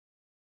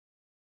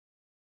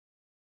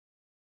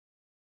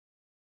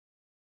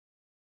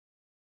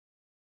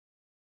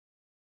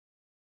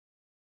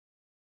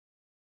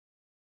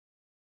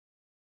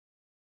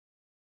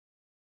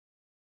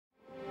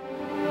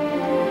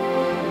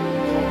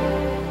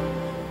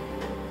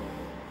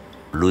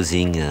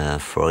Losing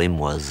for him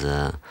was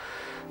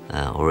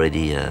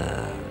already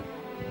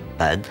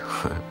bad,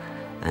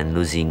 and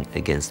losing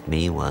against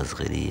me was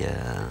really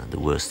the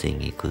worst thing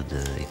he could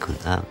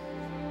have.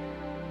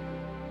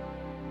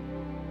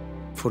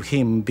 For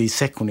him, be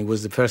second, he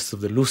was the first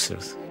of the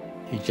losers.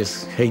 He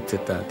just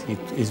hated that.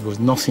 It was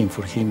nothing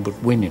for him but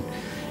winning.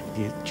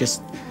 He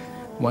just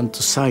wanted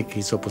to psych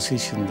his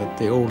opposition, that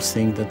they all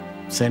think that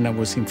Senna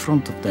was in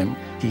front of them.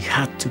 He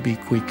had to be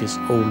quickest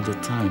all the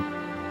time.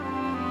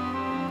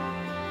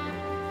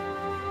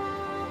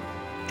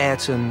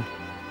 Ayrton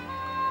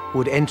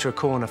would enter a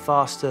corner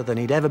faster than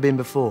he'd ever been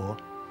before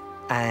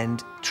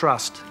and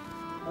trust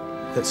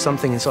that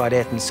something inside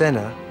Ayrton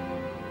Senna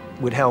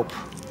would help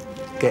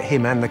get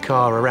him and the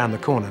car around the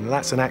corner. And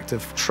that's an act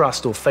of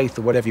trust or faith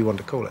or whatever you want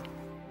to call it.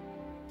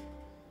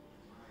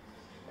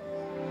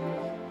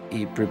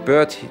 He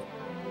prepared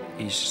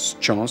his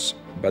chance,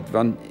 but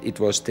when it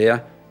was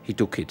there, he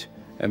took it.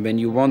 And when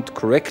you want to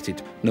correct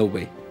it, no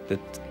way.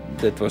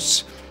 That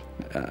was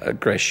a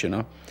crash, you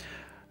know.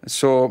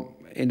 So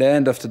in the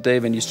end of the day,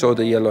 when you saw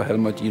the yellow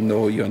helmet, you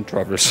know you're in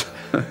troubles.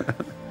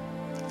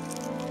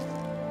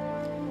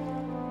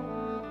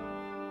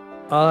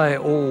 I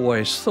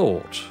always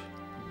thought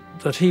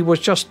that he was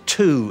just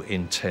too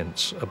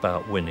intense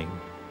about winning,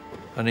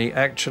 and he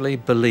actually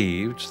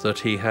believed that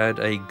he had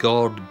a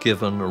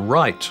God-given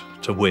right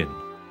to win.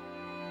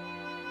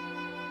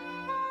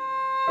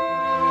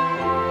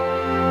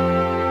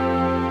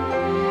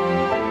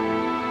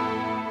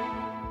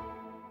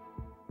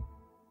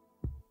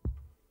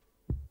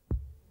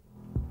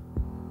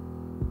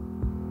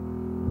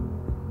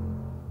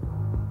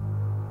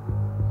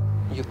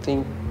 You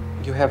think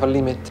you have a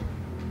limit.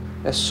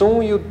 As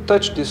soon as you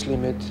touch this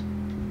limit,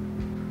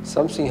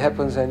 something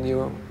happens and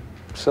you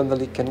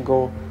suddenly can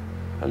go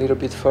a little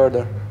bit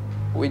further.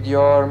 With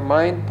your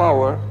mind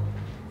power,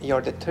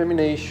 your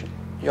determination,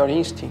 your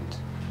instinct,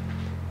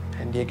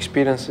 and the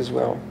experience as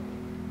well,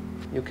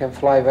 you can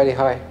fly very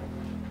high.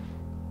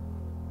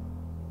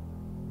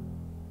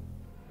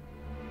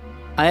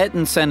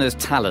 Ayrton Senna's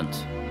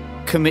talent,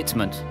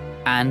 commitment,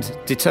 and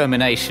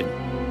determination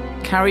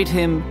carried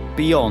him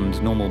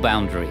beyond normal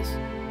boundaries.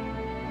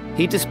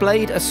 He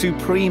displayed a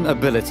supreme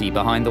ability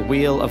behind the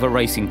wheel of a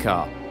racing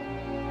car,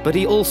 but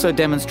he also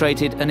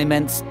demonstrated an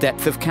immense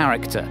depth of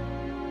character,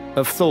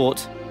 of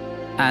thought,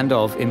 and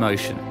of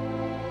emotion.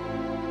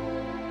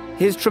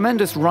 His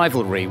tremendous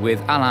rivalry with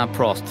Alain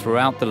Prost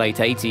throughout the late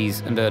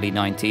 80s and early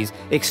 90s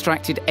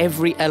extracted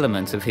every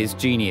element of his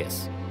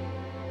genius.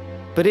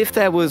 But if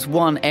there was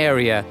one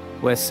area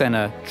where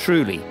Senna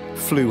truly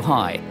flew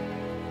high,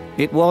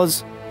 it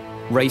was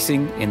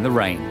racing in the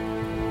rain.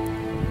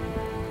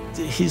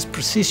 His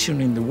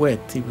precision in the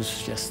wet, he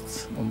was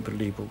just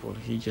unbelievable.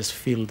 He just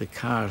filled the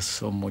car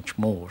so much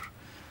more.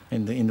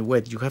 In the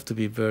wet, you have to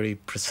be very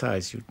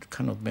precise. You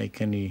cannot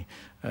make any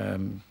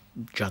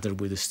judder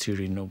with the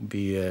steering. Or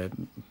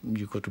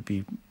you got to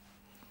be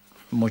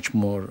much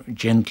more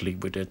gently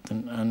with it.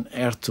 And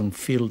Ayrton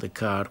filled the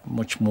car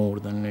much more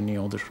than any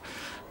other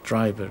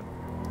driver.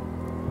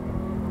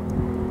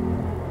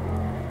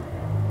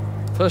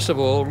 First of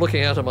all,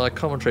 looking out of my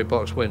commentary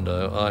box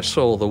window, I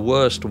saw the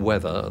worst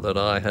weather that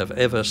I have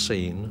ever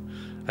seen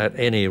at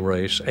any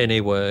race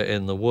anywhere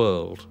in the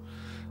world.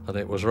 And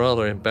it was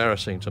rather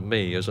embarrassing to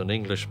me as an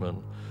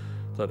Englishman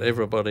that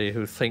everybody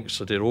who thinks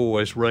that it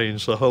always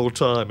rains the whole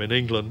time in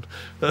England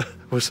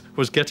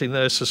was getting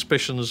their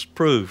suspicions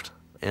proved.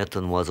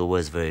 Ayrton was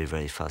always very,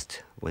 very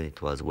fast when it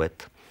was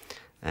wet.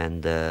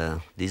 And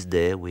this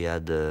day we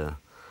had a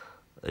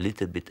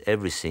little bit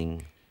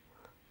everything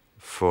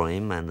for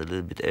him and a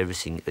little bit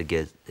everything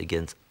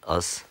against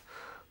us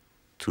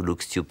to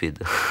look stupid.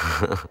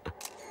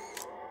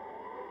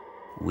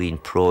 We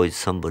employed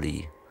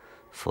somebody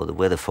for the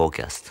weather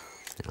forecast,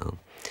 you know,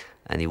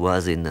 and he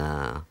was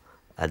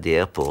at the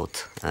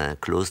airport,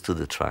 close to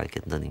the track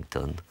at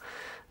Donington,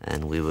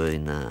 and we were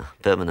in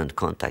permanent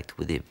contact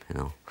with him, you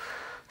know.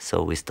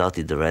 So we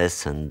started the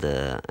race, and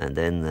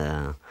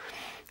then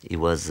he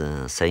was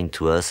saying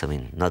to us, I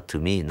mean, not to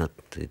me, not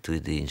to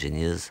the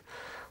engineers,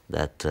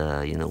 that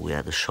you know, we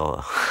had a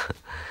shower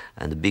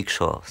and a big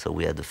shower, so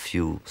we had a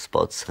few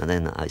spots, and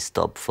then I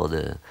stopped for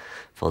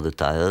the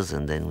tires,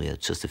 and then we had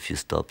just a few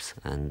stops,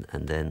 and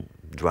then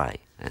dry,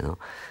 you know.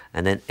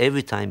 And then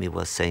every time he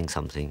was saying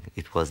something,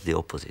 it was the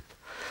opposite.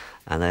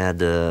 And I had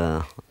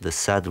the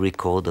sad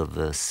record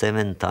of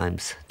 7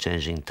 times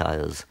changing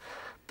tires,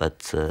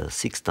 but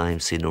 6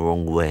 times in the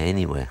wrong way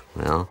anyway,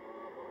 you know.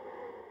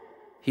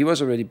 He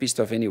was already pissed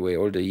off anyway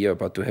all the year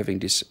about to having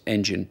this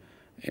engine,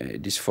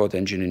 this Ford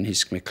engine in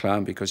his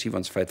McLaren, because he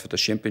wants to fight for the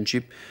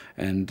championship,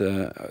 and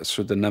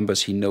through the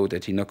numbers he know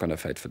that he's not going to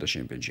fight for the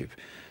championship.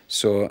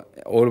 So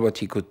all what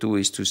he could do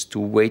is to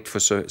wait for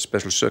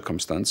special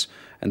circumstance,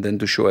 and then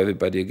to show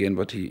everybody again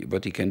what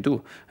he can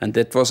do. And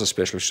that was a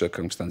special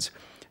circumstance.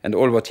 And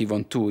all what he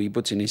want to, he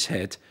puts in his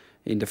head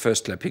in the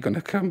first lap. He's going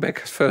to come back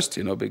first,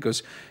 you know,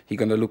 because he's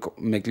going to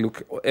make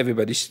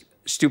everybody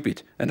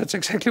stupid. And that's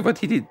exactly what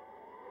he did.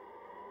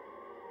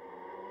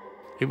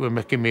 it was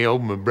making me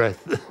hold my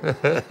breath.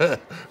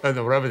 And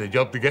I were having a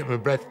job to get my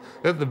breath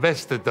at the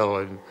best of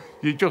times.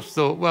 You just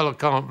thought, well, I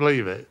can't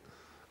believe it.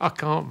 I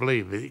can't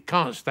believe it. It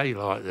can't stay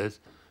like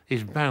this.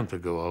 It's bound to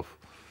go off.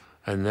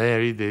 And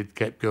there he did,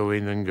 kept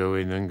going and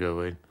going and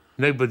going.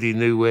 Nobody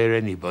knew where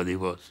anybody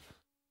was.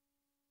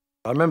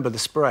 I remember the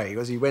spray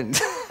as he went.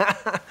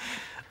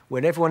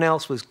 When everyone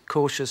else was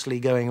cautiously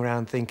going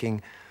around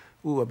thinking,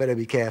 ooh, I better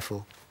be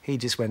careful, he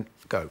just went,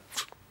 go.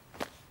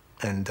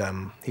 And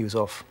he was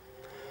off.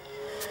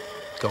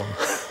 Gone.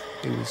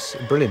 He was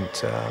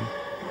brilliant,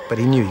 but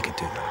he knew he could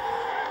do that.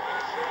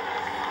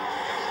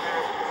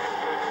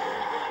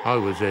 I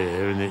was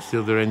there, and it's the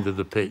other end of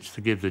the pitch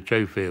to give the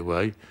trophy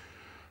away,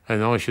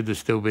 and I should have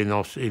still been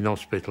in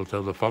hospital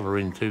till the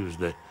following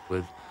Tuesday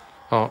with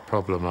heart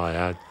problem I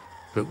had.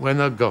 But when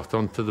I got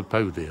onto the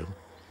podium,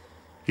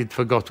 you'd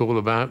forgot all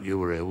about you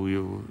were ill.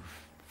 You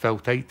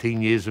felt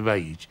 18 years of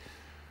age.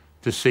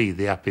 To see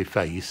the happy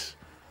face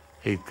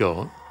he'd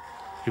got,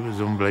 it was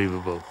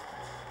unbelievable.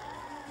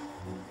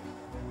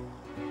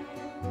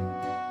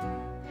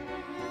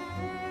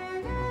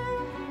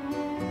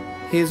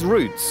 His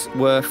roots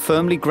were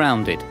firmly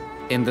grounded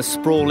in the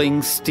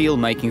sprawling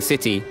steel-making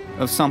city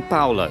of São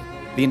Paulo,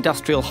 the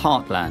industrial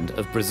heartland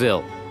of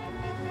Brazil.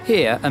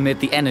 Here, amid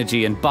the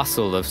energy and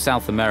bustle of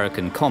South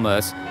American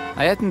commerce,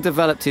 Ayrton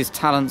developed his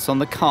talents on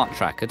the kart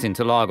track at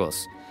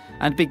Interlagos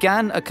and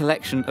began a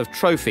collection of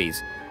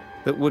trophies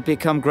that would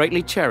become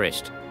greatly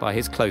cherished by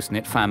his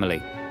close-knit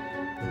family.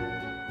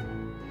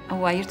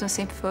 O Ayrton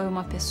sempre foi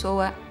uma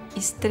pessoa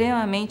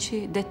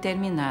extremamente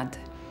determinada.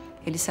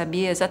 Ele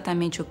sabia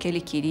exatamente o que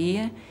ele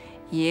queria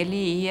e ele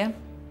ia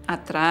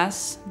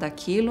atrás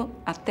daquilo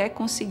até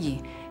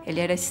conseguir. Ele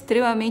era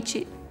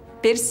extremamente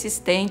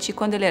persistente.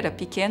 Quando ele era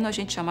pequeno, a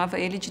gente chamava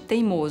ele de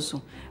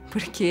teimoso,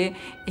 porque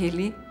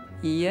ele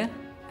ia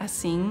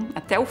assim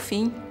até o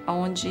fim,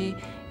 aonde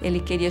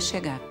ele queria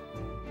chegar.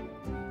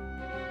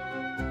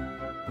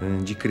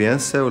 De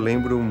criança eu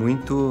lembro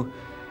muito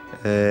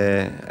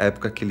a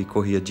época que ele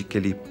corria, que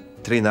ele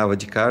treinava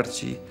de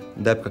kart,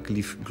 da época que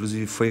ele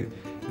inclusive foi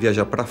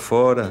viajar para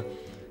fora,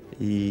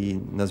 e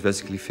nas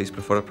viagens que ele fez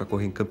para fora para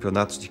correr em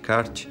campeonatos de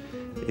kart,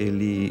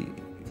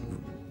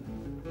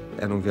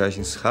 eram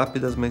viagens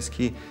rápidas, mas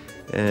que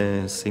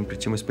sempre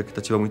tinha uma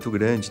expectativa muito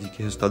grande de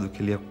que resultado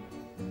que ele ia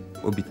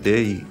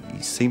obter,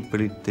 e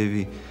sempre ele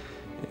teve,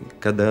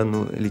 cada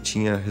ano ele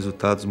tinha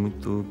resultados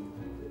muito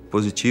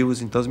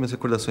positivos. Então as minhas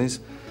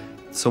recordações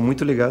são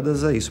muito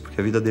ligadas a isso, porque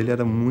a vida dele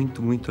era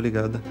muito, muito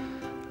ligada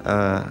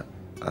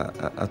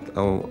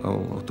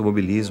ao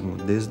automobilismo.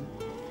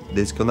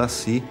 Desde que eu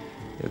nasci,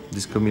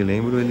 desde que eu me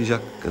lembro, ele já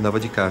andava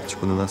de kart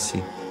quando eu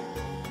nasci.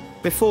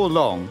 Before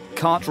long,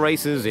 kart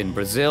racers in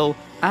Brazil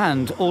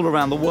and all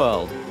around the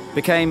world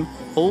became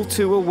all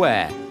too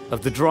aware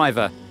of the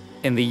driver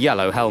in the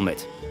yellow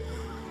helmet.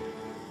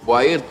 O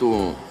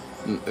Ayrton,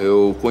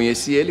 eu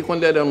conheci ele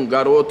quando ele era um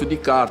garoto de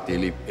kart,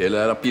 ele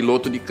era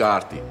piloto de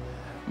kart.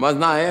 Mas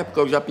na época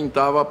eu já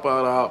pintava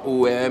para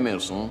o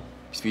Emerson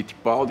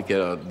Fittipaldi, que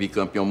era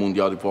bicampeão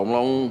mundial de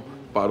Fórmula 1,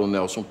 para o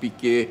Nelson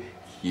Piquet,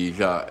 que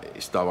já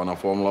estava na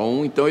Fórmula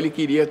 1, então ele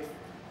queria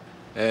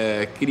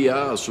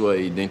criar a sua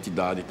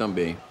identidade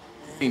também.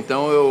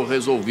 Então eu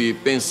resolvi,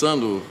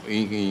 pensando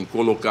em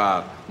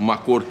colocar uma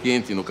cor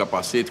quente no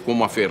capacete,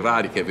 como a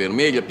Ferrari, que é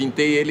vermelha,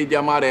 pintei ele de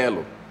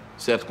amarelo,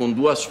 certo? Com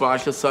duas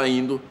faixas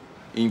saindo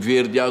em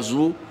verde e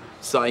azul,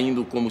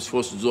 saindo como se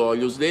fossem os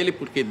olhos dele,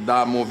 porque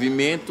dá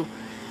movimento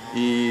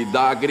e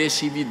dá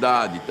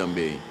agressividade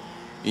também.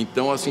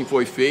 Então assim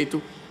foi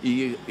feito.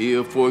 E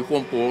foi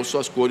composto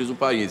as cores do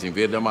país, em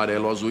verde,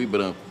 amarelo, azul e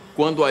branco.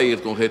 Quando o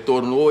Ayrton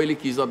retornou, ele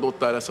quis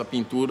adotar essa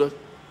pintura,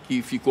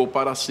 que ficou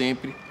para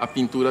sempre a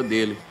pintura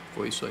dele.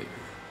 Foi isso aí.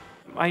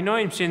 I know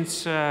him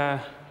since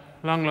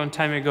long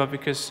time ago,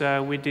 because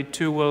we did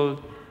 2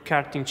 World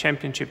Karting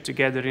Championship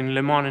together in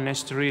Le Mans and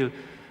Estoril,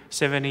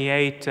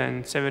 78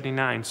 and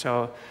 79.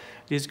 So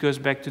this goes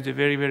back to the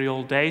very, very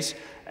old days.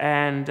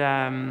 And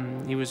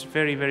he was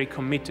very, very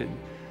committed.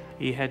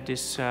 He had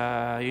this,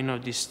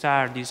 this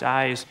star, these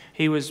eyes.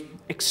 He was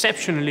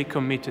exceptionally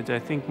committed, I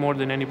think, more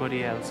than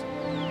anybody else.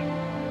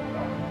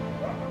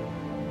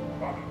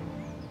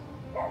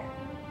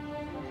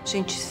 A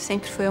gente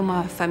sempre foi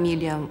uma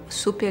família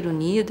super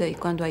unida, e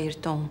quando o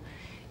Ayrton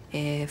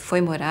foi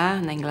morar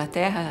na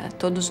Inglaterra,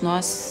 todos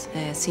nós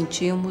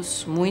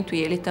sentimos muito, e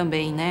ele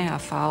também, né, a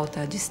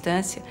falta, a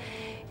distância.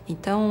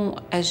 Então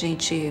a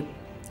gente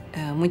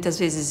muitas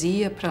vezes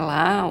ia para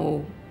lá,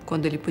 ou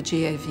quando ele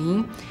podia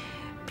vir,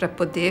 para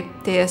poder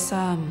ter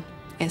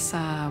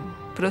essa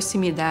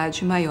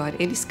proximidade maior.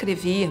 Ele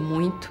escrevia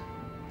muito.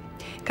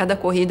 Cada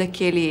corrida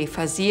que ele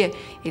fazia,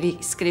 ele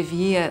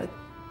escrevia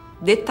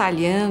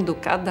detalhando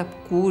cada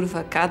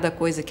curva, cada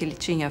coisa que ele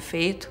tinha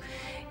feito.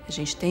 A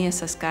gente tem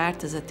essas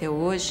cartas até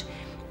hoje,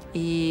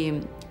 e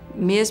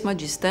mesmo à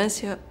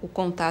distância, o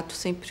contato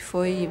sempre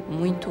foi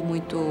muito,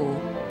 muito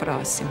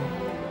próximo.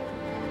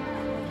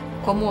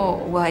 Como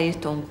o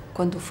Ayrton,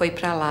 quando foi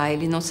para lá,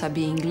 ele não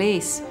sabia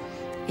inglês,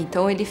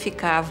 então ele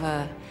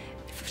ficava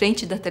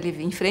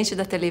em frente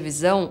da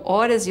televisão,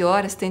 horas e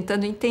horas,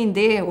 tentando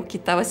entender o que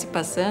estava se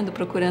passando,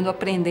 procurando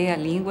aprender a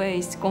língua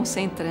e se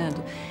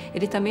concentrando.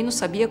 Ele também não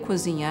sabia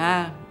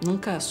cozinhar,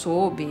 nunca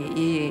soube,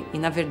 e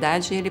na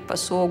verdade ele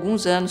passou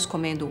alguns anos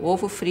comendo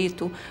ovo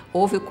frito,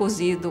 ovo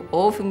cozido,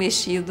 ovo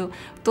mexido,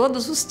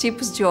 todos os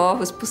tipos de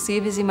ovos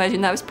possíveis e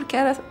imagináveis, porque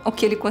era o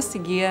que ele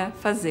conseguia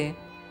fazer.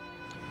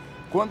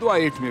 Quando o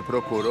Ayrton me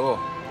procurou,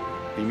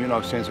 em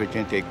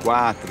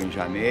 1984, em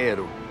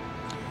janeiro,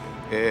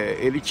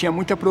 ele tinha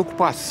muita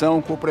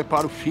preocupação com o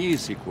preparo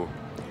físico,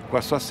 com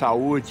a sua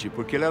saúde,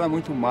 porque ele era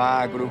muito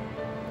magro,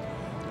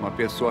 uma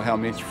pessoa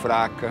realmente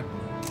fraca,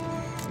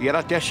 e era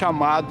até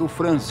chamado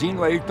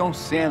franzino Ayrton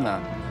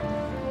Senna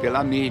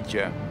pela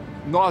mídia.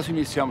 Nós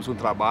iniciamos um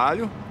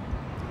trabalho,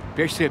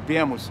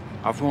 percebemos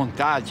a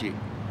vontade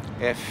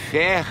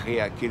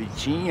férrea que ele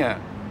tinha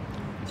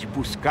de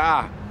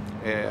buscar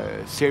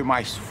ser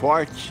mais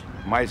forte,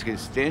 mais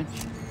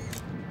resistente.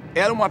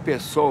 Era uma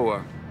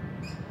pessoa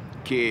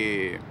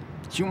que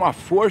tinha uma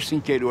força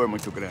interior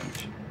muito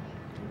grande,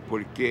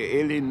 porque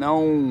ele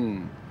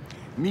não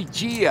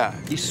media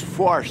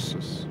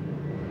esforços.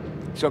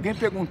 Se alguém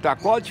perguntar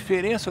qual a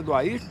diferença do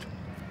Ayrton,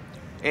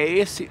 é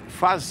esse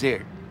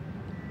fazer.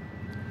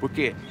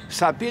 Porque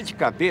saber de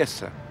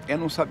cabeça é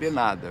não saber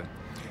nada.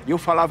 E eu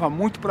falava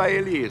muito para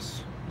ele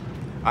isso.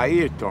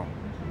 Ayrton,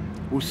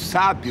 o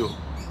sábio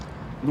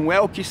não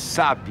é o que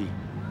sabe,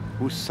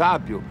 o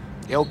sábio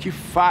é o que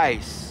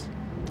faz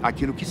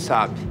aquilo que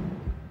sabe.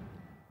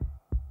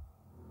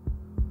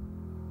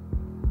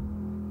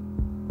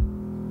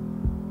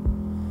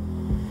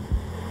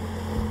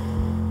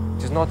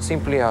 It's not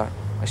simply a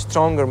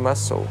stronger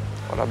muscle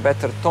or a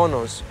better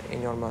tonus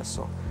in your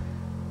muscle,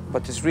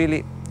 but it's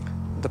really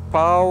the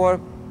power,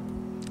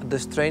 the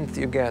strength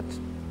you get,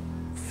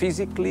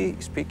 physically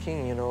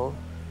speaking, you know,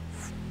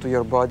 to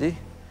your body,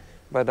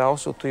 but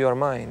also to your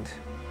mind.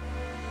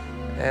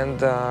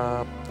 And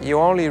you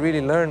only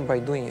really learn by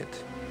doing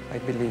it, I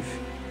believe.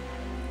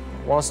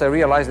 Once I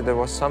realized that there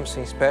was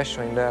something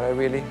special in there, I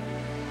really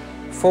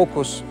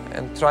focus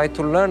and try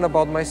to learn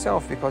about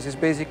myself, because it's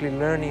basically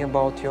learning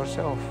about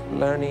yourself,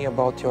 learning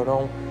about your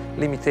own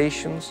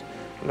limitations,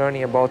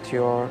 learning about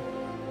your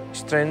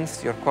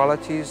strengths, your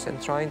qualities,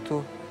 and trying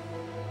to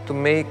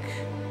make,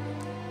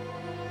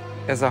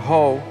 as a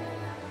whole,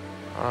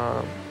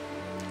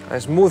 a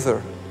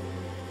smoother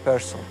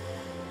person.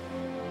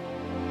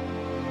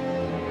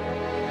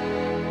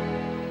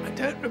 I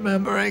don't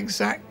remember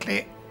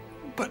exactly,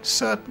 but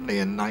certainly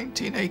in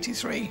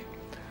 1983,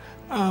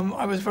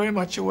 I was very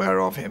much aware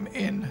of him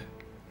in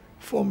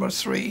Formula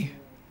 3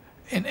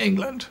 in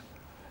England,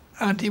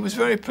 and he was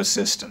very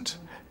persistent,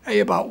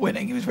 about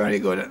winning. He was very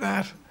good at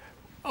that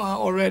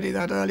already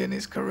that early in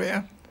his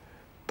career,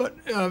 but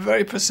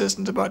very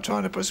persistent about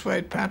trying to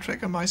persuade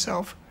Patrick and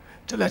myself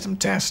to let him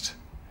test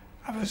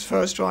of his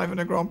first drive in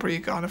a Grand Prix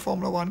car, in a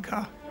Formula 1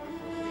 car.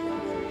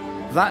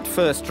 That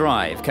first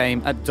drive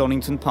came at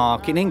Donington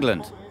Park in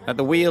England, at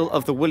the wheel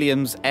of the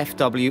Williams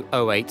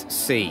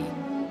FW08C,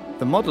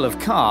 the model of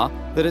car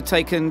that had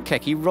taken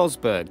Keke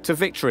Rosberg to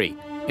victory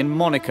in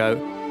Monaco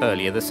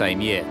earlier the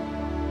same year.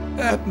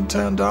 Ayrton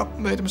turned up,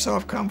 made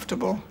himself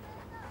comfortable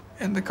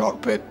in the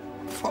cockpit,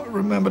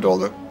 remembered all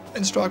the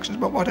instructions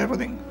about what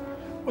everything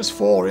was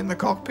for in the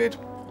cockpit.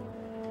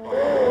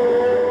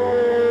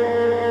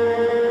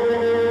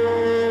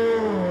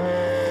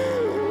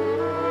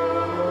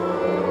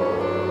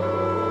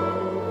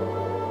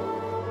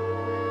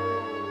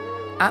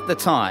 At the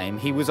time,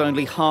 he was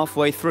only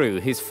halfway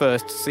through his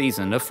first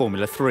season of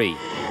Formula 3,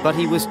 but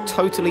he was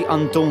totally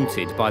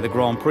undaunted by the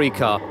Grand Prix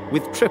car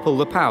with triple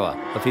the power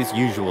of his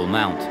usual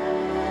mount.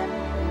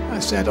 I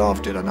set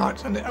off, did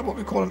what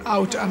we call an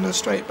out and a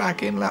straight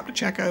back in lap to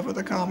check over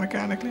the car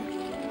mechanically.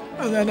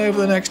 And then over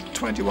the next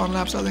 21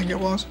 laps, I think it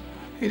was,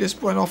 he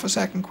just went off a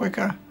second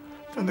quicker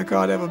than the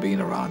car had ever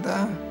been around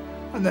there.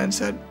 And then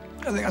said,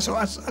 I think that's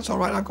all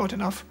right, I've got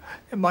enough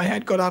in my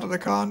head, got out of the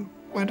car and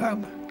went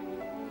home.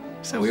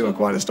 So we were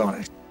quite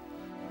astonished.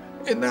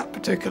 In that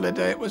particular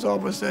day, it was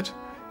obvious that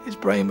his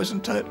brain was in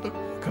total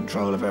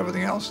control of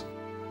everything else,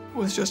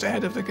 was just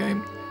ahead of the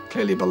game,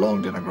 clearly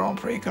belonged in a Grand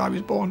Prix car. He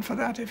was born for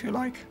that, if you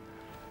like.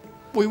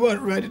 We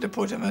weren't ready to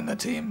put him in the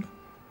team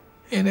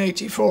in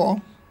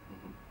 '84,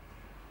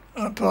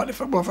 partly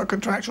for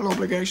contractual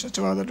obligations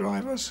to other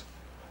drivers.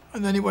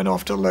 And then he went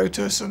off to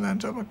Lotus and then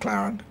to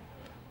McLaren.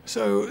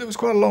 So it was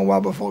quite a long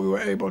while before we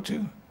were able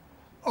to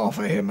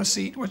offer him a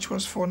seat, which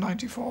was for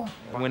 '94.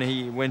 When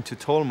he went to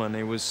Tolman,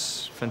 it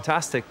was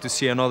fantastic to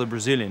see another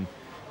Brazilian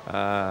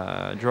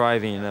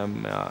driving.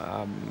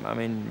 I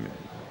mean,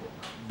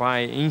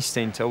 by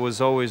instinct, I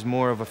was always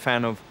more of a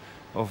fan of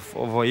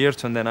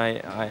Ayrton than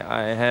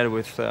I had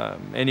with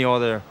any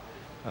other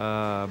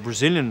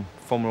Brazilian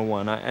Formula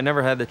One. I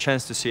never had the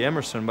chance to see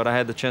Emerson, but I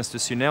had the chance to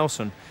see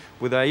Nelson.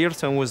 With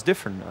Ayrton, it was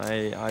different.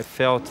 I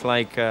felt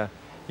like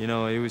you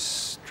know, he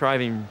was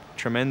driving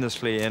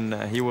tremendously, and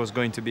he was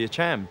going to be a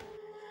champ.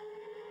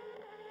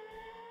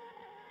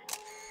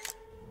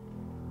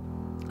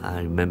 I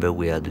remember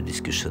we had a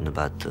discussion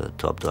about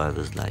top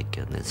drivers like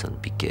Nelson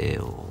Piquet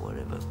or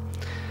whatever.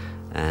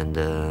 And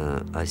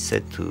I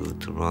said to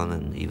Ron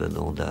and even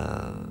all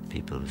the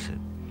people,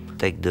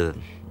 take the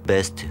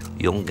best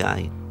young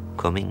guy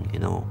coming, you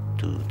know,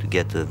 to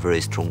get a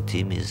very strong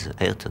team is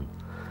Ayrton.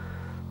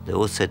 They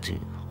all said to me,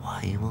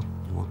 why you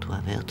want to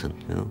have Ayrton,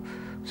 you know?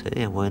 I said,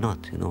 yeah, why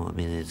not, you know, I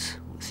mean, it's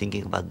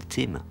thinking about the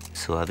team.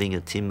 So having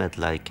a teammate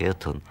like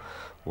Ayrton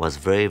was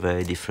very,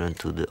 very different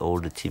to all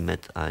the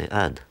teammates I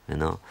had, you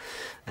know.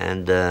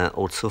 And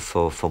also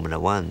for Formula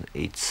One,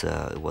 it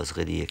was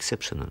really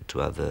exceptional to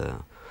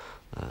have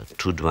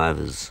two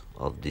drivers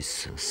of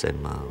this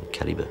same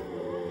caliber.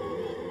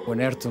 When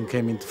Ayrton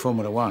came into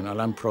Formula One,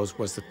 Alain Prost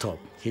was the top.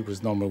 He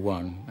was number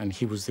one, and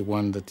he was the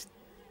one that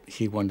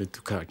he wanted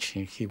to catch.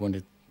 He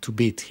wanted to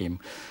beat him.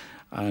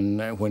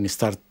 And when he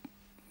started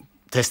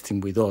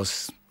testing with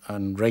us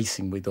and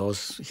racing with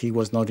us, he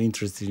was not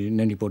interested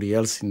in anybody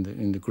else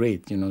in the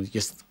grid. You know,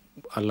 just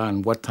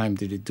Alain, what time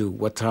did he do?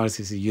 What tires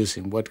is he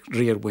using? What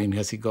rear wing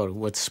has he got?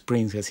 What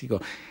springs has he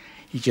got?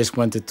 He just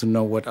wanted to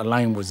know what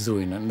Alain was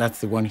doing, and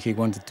that's the one he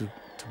wanted to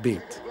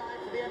beat.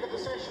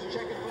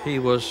 He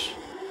was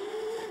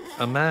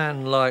a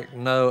man like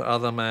no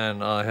other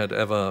man I had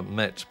ever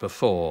met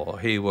before.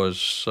 He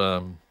was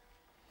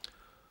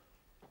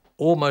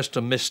almost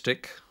a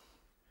mystic.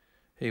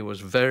 He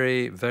was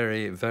very,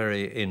 very,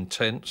 very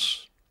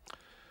intense.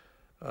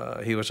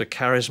 He was a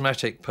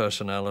charismatic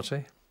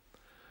personality.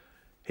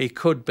 He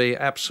could be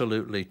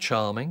absolutely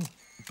charming,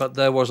 but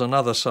there was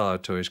another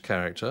side to his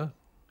character.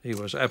 He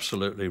was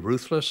absolutely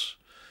ruthless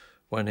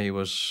when he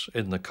was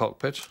in the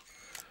cockpit.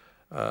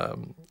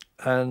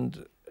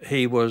 And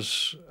he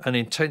was an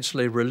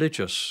intensely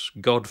religious,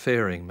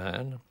 God-fearing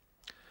man.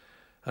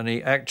 And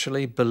he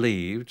actually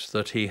believed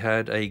that he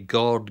had a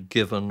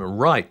God-given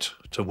right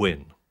to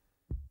win.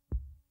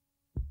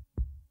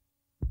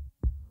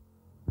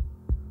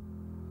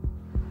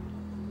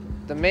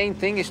 The main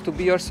thing is to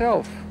be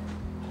yourself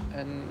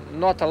and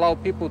not allow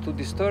people to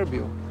disturb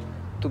you,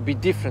 to be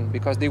different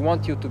because they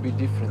want you to be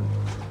different.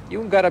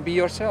 You gotta be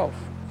yourself.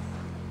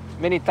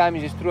 Many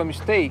times it's through a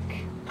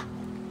mistake,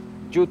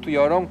 due to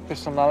your own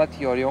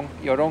personality or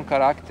your own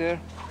character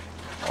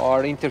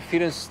or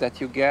interference that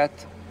you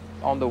get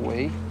on the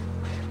way,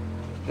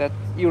 that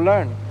you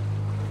learn.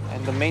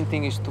 And the main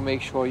thing is to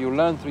make sure you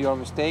learn through your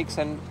mistakes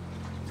and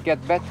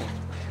get better.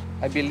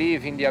 I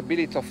believe in the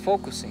ability of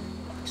focusing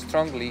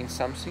strongly in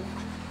something,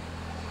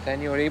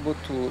 then you're able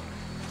to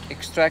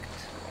extract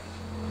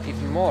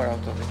even more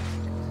out of it.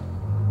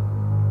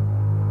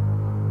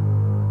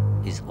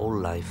 His whole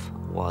life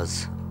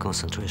was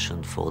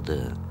concentration for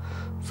the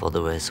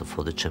race or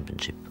for the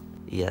championship.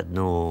 He had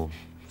no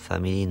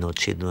family, no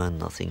children,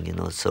 nothing, you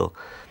know, so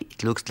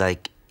it looks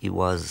like he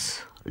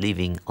was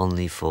living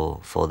only for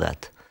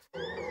that.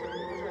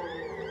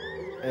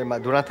 Ma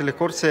durante le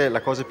corse la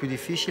cosa più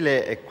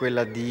difficile è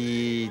quella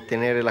di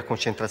tenere la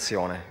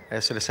concentrazione,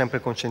 essere sempre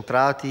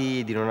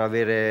concentrati, di non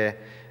avere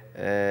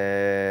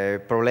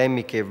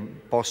problemi che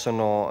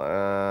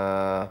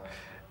possono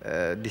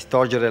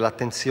distogliere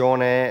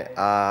l'attenzione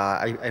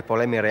ai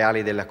problemi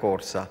reali della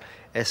corsa,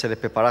 essere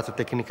preparato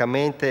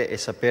tecnicamente e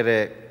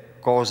sapere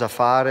cosa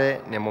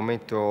fare nel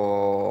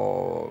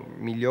momento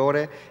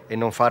migliore e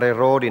non fare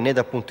errori né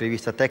dal punto di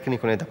vista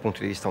tecnico né dal punto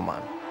di vista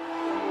umano.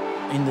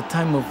 In the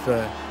time of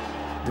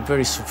the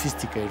very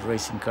sophisticated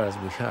racing cars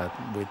we had,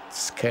 with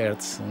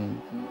skirts and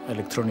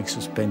electronic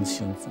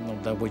suspensions and all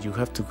that, where you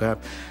have to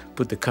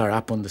put the car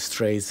up on the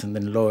straights and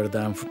then lower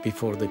down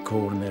before the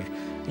corner.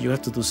 You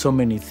have to do so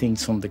many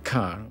things on the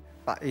car.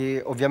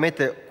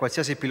 Ovviamente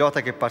qualsiasi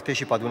pilota che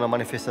partecipa ad una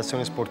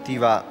manifestazione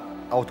sportiva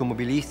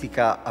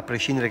automobilistica, a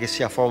prescindere che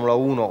sia Formula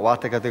 1 o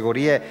altre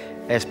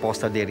categorie, è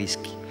esposta a dei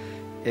rischi.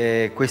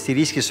 Questi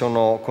rischi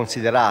sono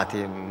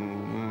considerati,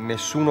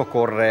 nessuno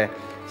corre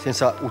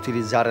senza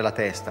utilizzare la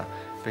testa,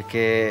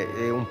 perché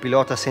un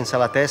pilota senza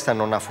la testa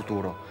non ha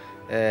futuro.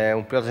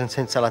 Un pilota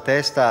senza la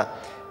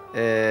testa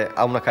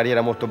ha una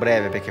carriera molto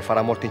breve, perché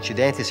farà molti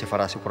incidenti e si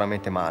farà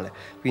sicuramente male.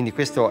 Quindi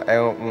questa è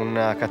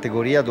una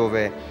categoria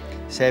dove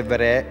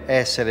serve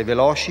essere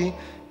veloci,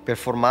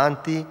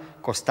 performanti,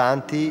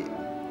 costanti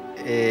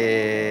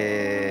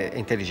e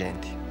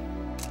intelligenti.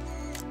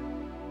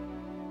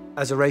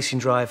 As a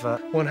racing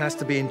driver, one has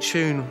to be in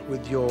tune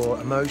with your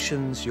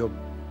emotions, your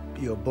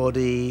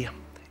body,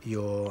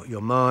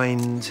 your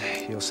mind,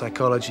 your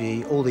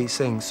psychology, all these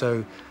things.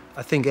 So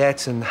I think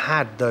Ayrton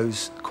had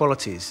those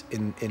qualities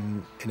in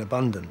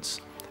abundance,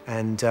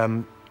 and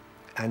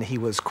he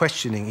was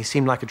questioning. He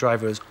seemed like a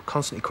driver who was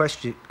constantly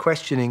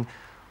questioning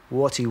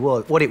what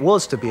it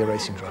was to be a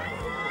racing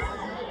driver.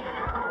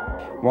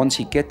 Once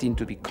he get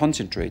into the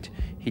concentrate,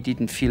 he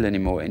didn't feel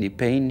anymore any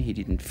pain, he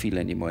didn't feel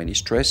anymore any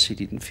stress, he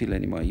didn't feel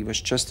anymore. He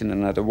was just in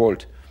another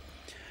world.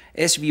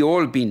 As we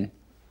all been,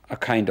 a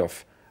kind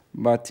of.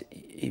 But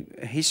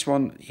his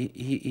one,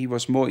 he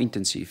was more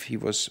intensive. He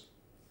was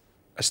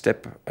a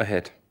step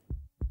ahead.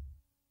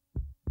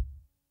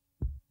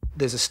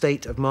 There's a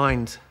state of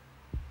mind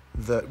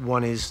that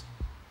one is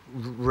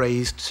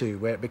raised to,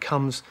 where it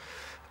becomes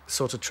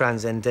sort of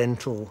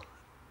transcendental,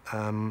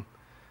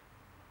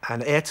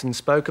 And Ayrton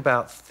spoke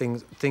about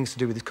things to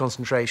do with his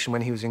concentration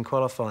when he was in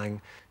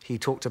qualifying. He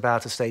talked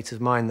about a state of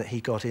mind that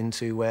he got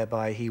into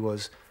whereby he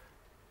was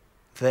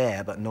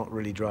there but not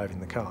really driving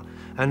the car.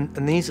 And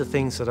these are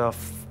things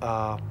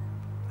that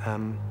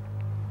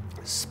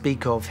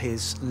speak of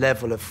his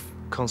level of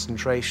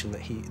concentration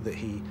that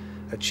he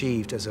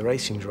achieved as a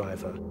racing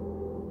driver.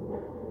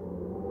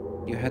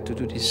 You had to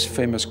do these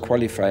famous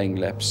qualifying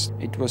laps.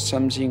 It was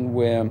something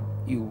where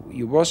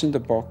you was in the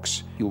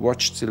box, you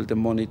watched still the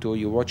monitor,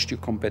 you watched your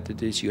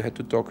competitors, you had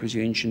to talk with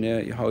your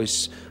engineer, how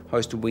is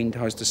the wind,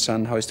 how is the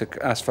sun, how is the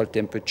asphalt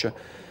temperature.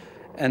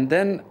 And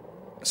then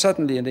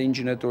suddenly the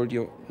engineer told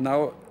you,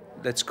 now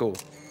let's go.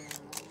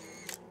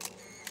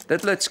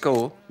 That let's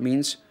go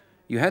means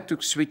you had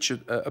to switch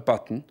a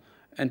button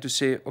and to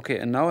say, okay,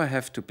 and now I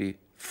have to be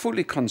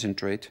fully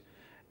concentrate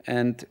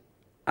and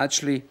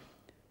actually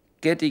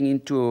getting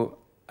into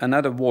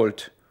another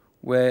world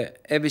where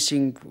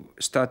everything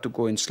start to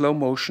go in slow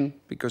motion,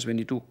 because when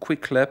you do a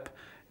quick lap,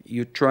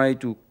 you try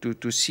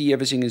to see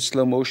everything in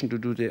slow motion, to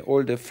do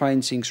all the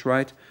fine things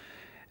right.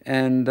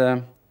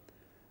 And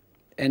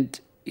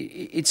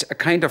it's a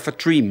kind of a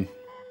dream.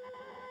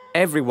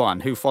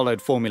 Everyone who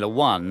followed Formula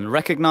One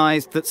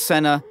recognised that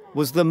Senna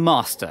was the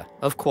master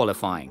of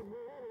qualifying.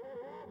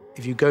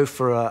 If you go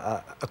for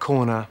a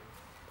corner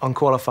on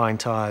qualifying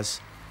tyres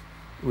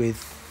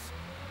with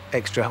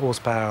extra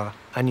horsepower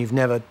and you've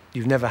never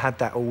had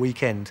that all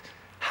weekend,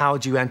 how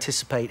do you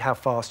anticipate how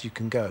fast you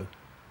can go?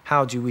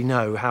 How do we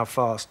know how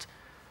fast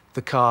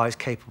the car is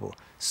capable?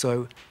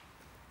 So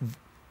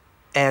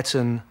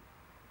Ayrton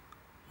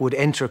would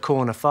enter a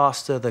corner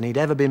faster than he'd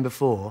ever been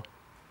before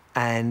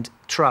and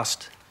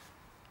trust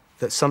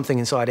that something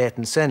inside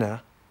Ayrton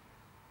Senna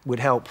would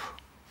help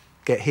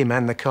get him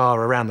and the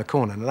car around the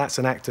corner. And that's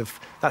an act of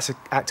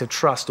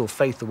trust or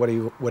faith or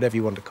whatever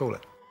you want to call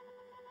it.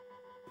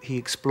 He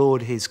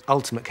explored his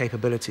ultimate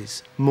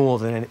capabilities more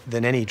than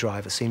any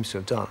driver seems to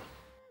have done.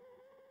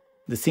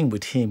 The thing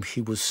with him,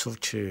 he was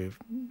such a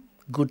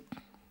good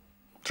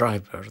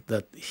driver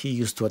that he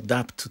used to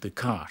adapt to the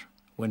car.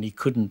 When he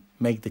couldn't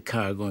make the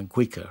car going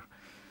quicker,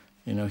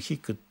 you know, he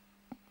could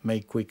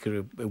make quicker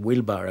a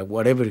wheelbar,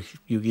 whatever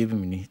you give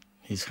him in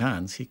his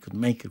hands, he could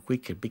make it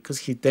quicker, because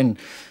he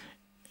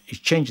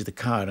changed the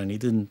car and he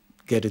didn't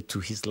get it to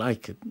his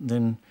liking.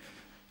 Then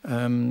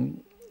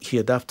he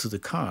adapted to the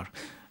car.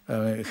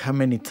 How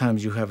many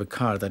times you have a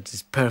car that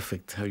is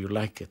perfect how you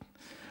like it?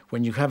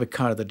 When you have a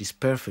car that is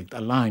perfect,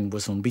 Alain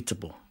was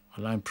unbeatable.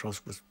 Alain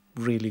Prost was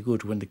really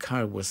good when the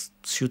car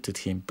suited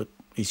him, but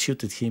it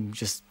suited him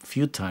just a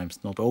few times,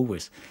 not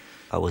always.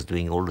 I was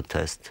doing all the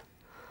tests,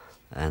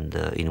 and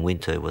in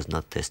winter I was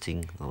not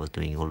testing. I was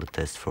doing all the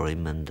tests for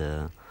him, and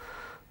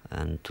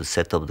to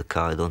set up the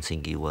car, I don't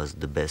think he was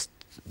the best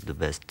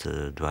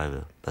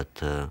driver,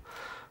 but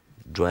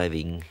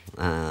driving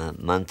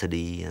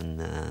mentally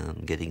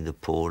and getting the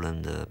pole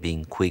and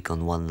being quick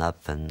on one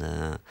lap,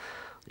 and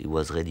he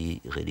was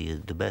really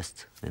the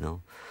best, you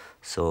know.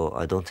 So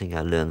I don't think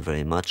I learned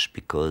very much,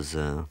 because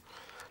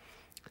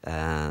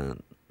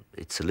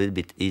it's a little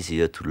bit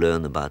easier to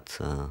learn about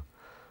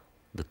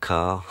the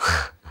car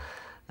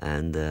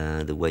and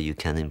the way you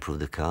can improve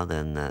the car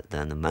than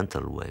the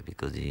mental way,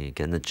 because you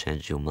cannot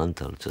change your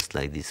mental just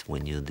like this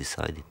when you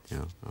decide it, you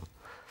know.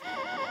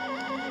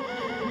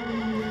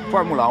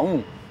 Fórmula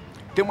 1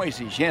 tem uma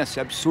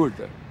exigência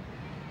absurda.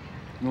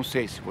 Não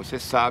sei se você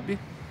sabe,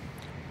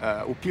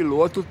 o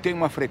piloto tem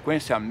uma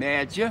frequência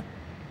média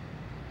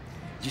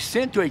de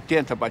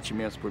 180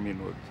 batimentos por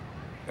minuto.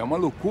 É uma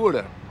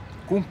loucura,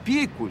 com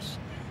picos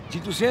de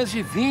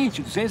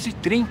 220,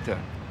 230.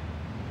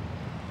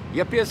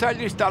 E apesar de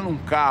ele estar num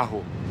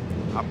carro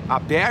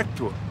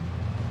aberto,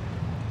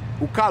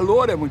 o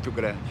calor é muito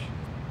grande.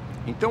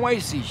 Então a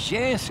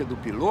exigência do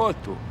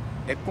piloto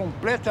é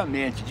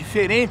completamente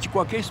diferente de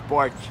qualquer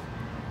esporte.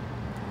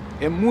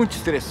 É muito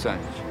estressante.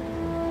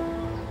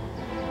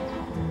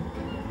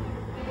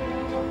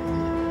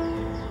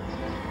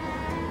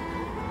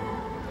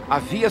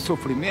 Havia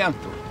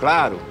sofrimento,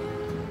 claro.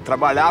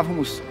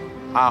 Trabalhávamos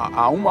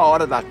a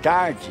 1h da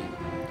tarde,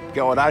 que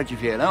é horário de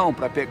verão,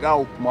 para pegar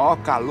o maior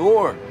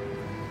calor.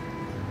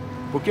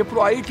 Porque para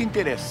o Ayrton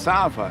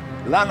interessava,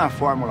 lá na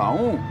Fórmula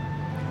 1,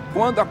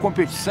 quando a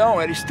competição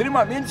era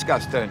extremamente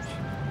desgastante.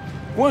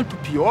 Quanto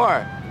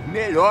pior,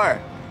 melhor.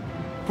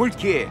 Por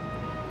quê?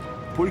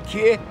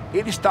 Porque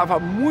ele estava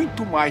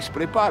muito mais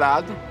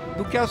preparado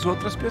do que as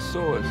outras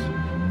pessoas,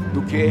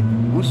 do que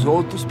os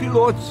outros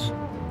pilotos,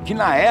 que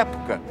na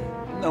época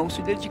não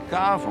se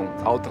dedicavam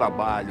ao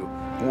trabalho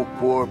com o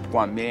corpo, com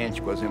a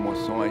mente, com as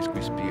emoções, com o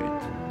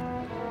espírito.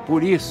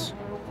 Por isso,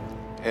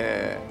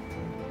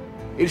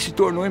 ele se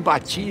tornou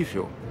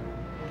imbatível.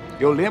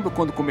 Eu lembro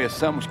quando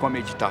começamos com a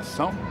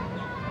meditação,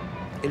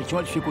 ele tinha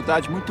uma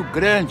dificuldade muito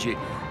grande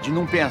de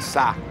não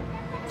pensar.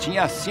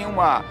 Tinha assim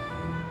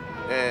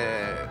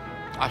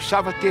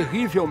achava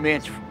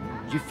terrivelmente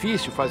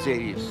difícil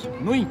fazer isso.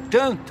 No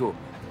entanto,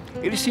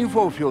 ele se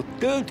envolveu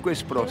tanto com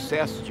esse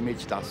processo de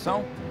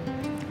meditação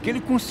que ele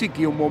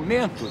conseguiu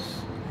momentos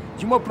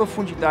de uma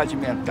profundidade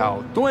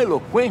mental tão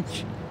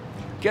eloquente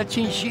que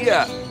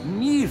atingia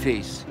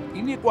níveis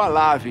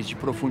inigualáveis de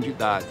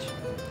profundidade,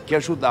 que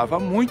ajudava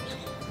muito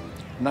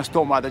nas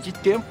tomadas de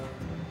tempo,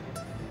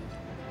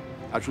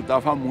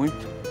 ajudava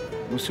muito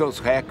nos seus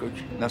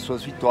recordes, nas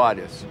suas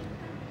vitórias,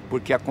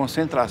 porque a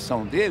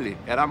concentração dele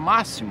era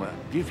máxima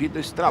devido a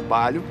esse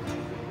trabalho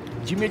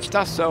de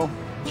meditação,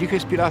 de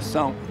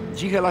respiração,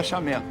 de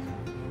relaxamento.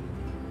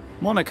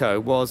 Monaco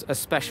was a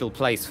special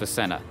place for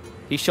Senna.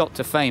 He shot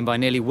to fame by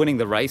nearly winning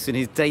the race in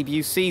his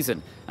debut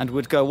season and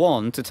would go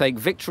on to take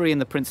victory in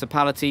the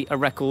Principality a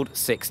record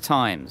 6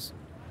 times.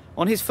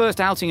 On his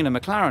first outing in a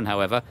McLaren,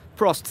 however,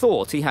 Prost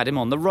thought he had him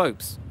on the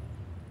ropes.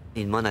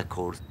 In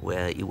Monaco,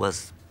 where he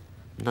was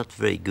not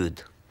very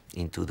good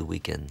into the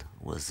weekend,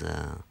 was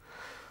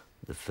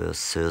the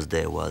first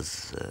Thursday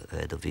was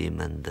ahead of him,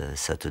 and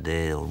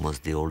Saturday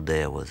almost the whole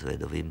day I was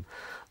ahead of him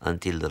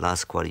until the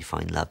last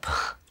qualifying lap,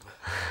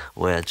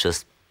 where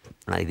just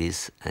like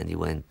this, and he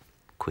went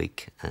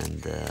quick,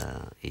 and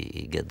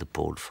he got the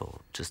pole for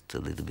just a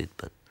little bit,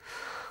 but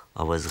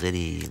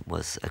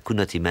I could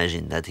not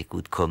imagine that he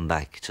could come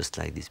back just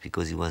like this,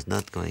 because he was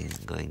not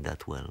going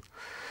that well.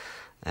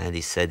 And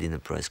he said in a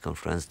press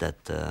conference that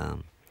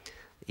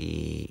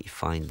he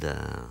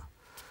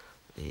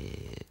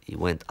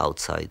went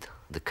outside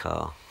the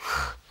car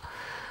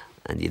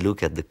and he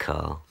looked at the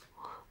car,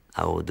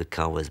 how the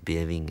car was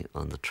behaving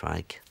on the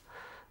track,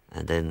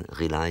 and then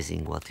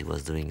realizing what he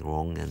was doing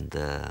wrong and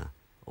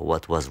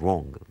what was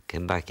wrong,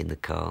 came back in the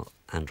car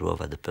and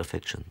drove at the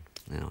perfection,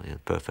 a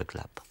perfect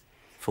lap.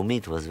 For me,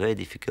 it was very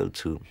difficult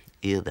to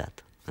hear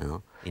that,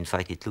 In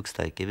fact, it looks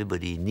like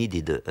everybody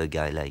needed a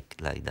guy like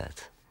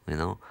that,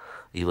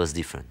 He was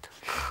different.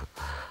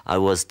 I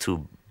was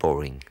too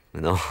boring,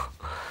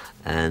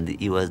 and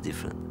he was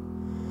different.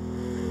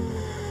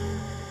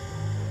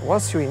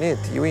 Once you're in it,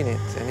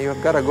 and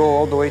you've got to go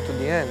all the way to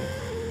the end,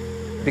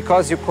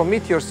 because you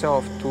commit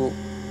yourself to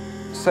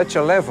such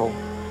a level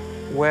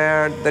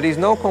where there is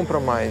no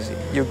compromise.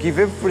 You give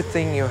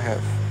everything you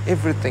have,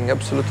 everything,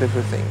 absolutely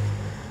everything.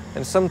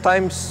 And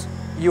sometimes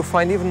you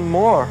find even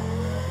more,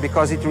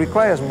 because it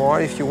requires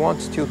more if you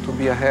want still to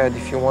be ahead,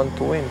 if you want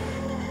to win.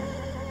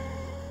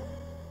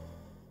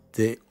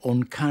 The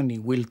uncanny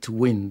will to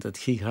win that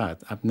he had,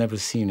 I've never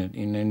seen it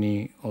in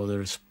any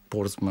other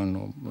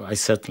sportsman. I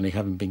certainly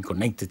haven't been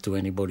connected to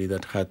anybody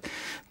that had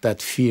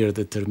that fear,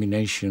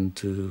 determination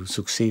to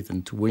succeed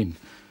and to win.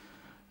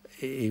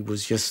 It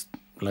was just,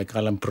 like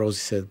Alain Prost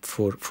said,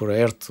 for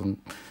Ayrton,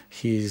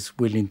 he is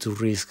willing to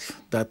risk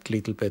that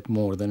little bit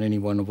more than any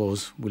one of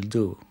us will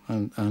do.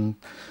 And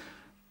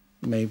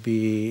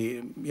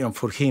maybe,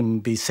 for him,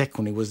 be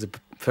second, he was the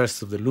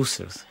first of the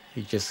losers.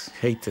 He just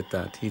hated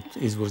that.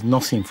 It was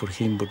nothing for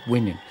him but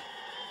winning.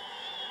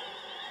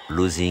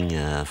 Losing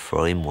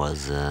for him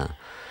was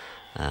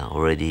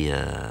already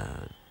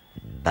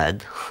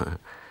bad,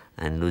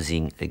 and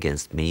losing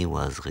against me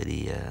was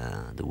really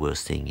the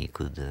worst thing he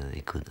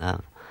could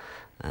have,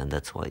 and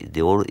that's why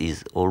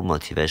his whole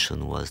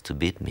motivation was to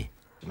beat me.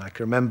 I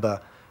can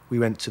remember we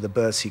went to the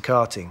Bercy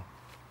karting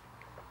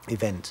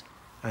event,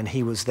 and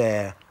he was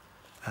there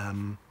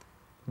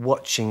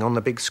watching on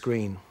the big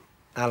screen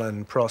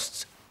Alain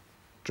Prost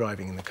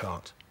driving in the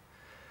kart,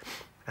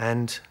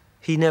 and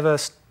he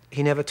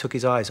never took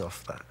his eyes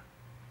off that,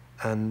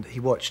 and he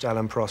watched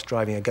Alain Prost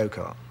driving a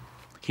go-kart.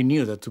 He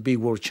knew that to be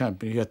world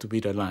champion, he had to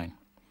beat Alain,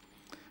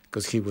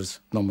 because he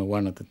was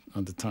 #1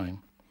 at the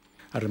time.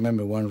 I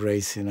remember one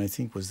race, and I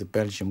think it was the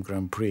Belgium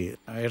Grand Prix.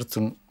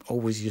 Ayrton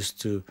always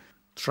used to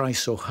try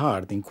so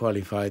hard in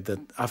qualifying that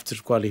after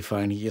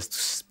qualifying,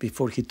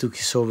 before he took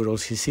his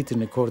overalls, he sit in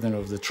the corner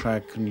of the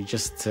track and he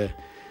just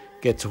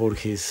gets all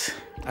his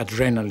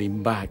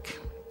adrenaline back.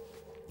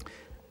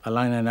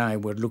 Alain and I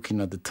were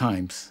looking at the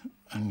times,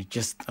 and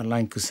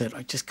Alain could say,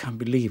 I just can't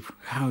believe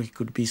how he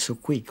could be so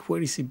quick.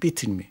 Where is he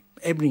beating me?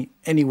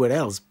 Anywhere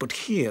else, but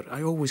here,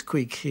 I always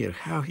quick here.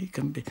 How he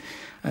can be?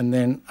 And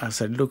then as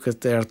I look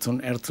at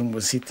Ayrton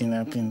was sitting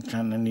up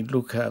and he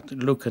looked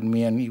at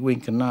me and he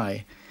winked an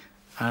eye,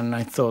 and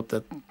I thought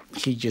that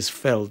he just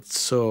felt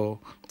so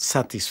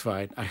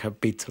satisfied I have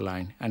beat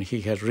Alain, and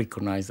he had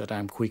recognized that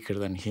I'm quicker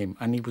than him.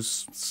 And it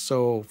was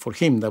so, for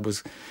him, that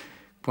was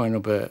kind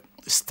of a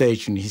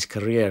stage in his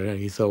career, and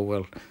he thought,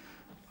 well,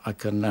 I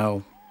can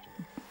now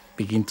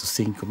begin to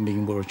think of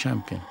being world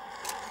champion.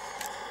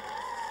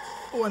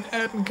 When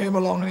Ayrton came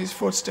along in his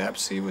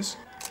footsteps,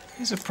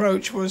 his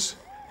approach was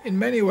in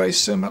many ways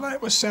similar.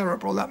 It was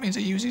cerebral. That means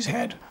he used his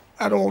head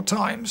at all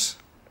times.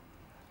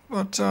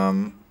 But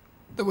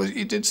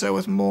he did so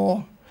with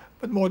more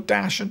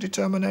dash and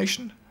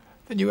determination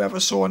than you ever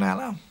saw in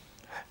Alain.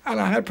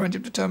 Alain had plenty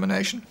of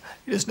determination.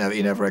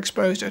 He never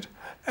exposed it.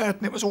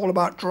 Ayrton, it was all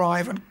about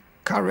drive and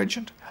courage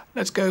and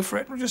let's go for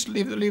it. We'll just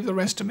leave the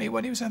rest to me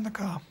when he was in the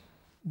car.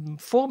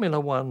 Formula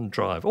One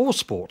drive, all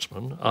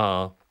sportsmen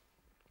are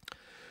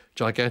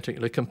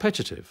gigantically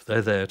competitive.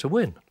 They're there to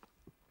win.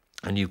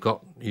 And you've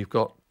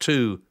got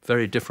two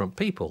very different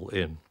people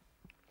in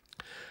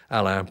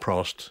Alain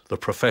Prost, the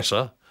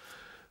professor,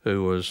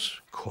 who was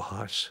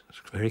quiet,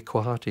 very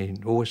quiet. He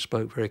always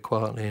spoke very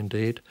quietly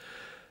indeed.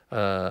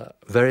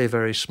 Very,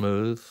 very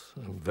smooth,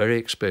 very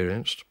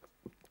experienced,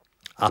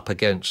 up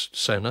against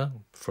Senna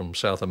from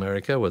South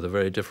America with a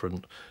very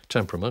different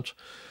temperament.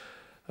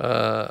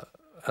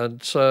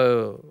 And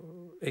so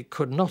it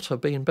could not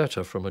have been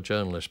better from a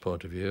journalist's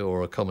point of view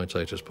or a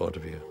commentator's point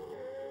of view.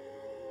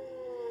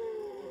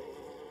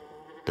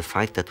 The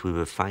fact that we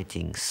were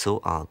fighting so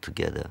hard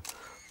together,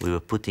 we were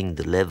putting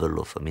the level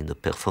of, the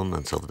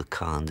performance of the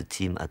car and the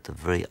team at a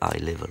very high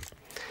level.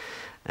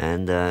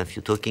 And if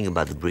you're talking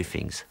about the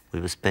briefings, we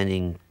were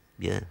spending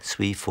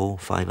 3, 4,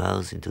 5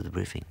 hours into the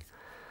briefing.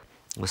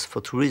 It was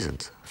for 2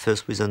 reasons.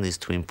 First reason is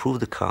to improve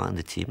the car and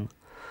the team.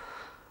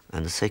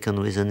 And the second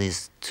reason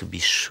is to be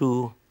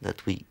sure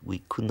that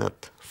we could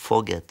not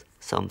forget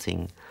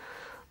something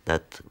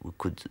that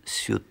could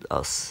suit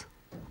us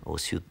or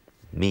suit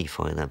me,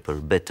 for example,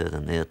 better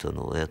than Ayrton,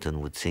 or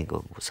Ayrton would think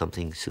of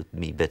something suit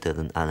me better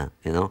than Alain.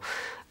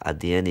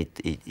 At the end,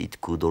 it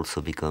could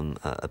also become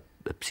a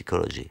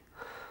psychology.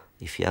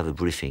 If you have a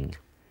briefing,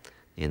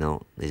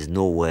 there's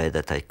no way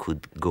that I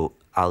could go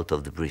out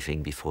of the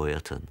briefing before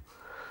Ayrton,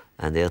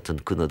 and Ayrton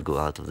could not go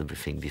out of the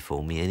briefing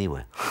before me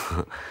anyway.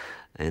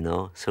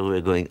 So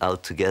we're going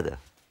out together.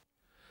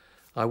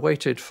 I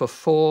waited for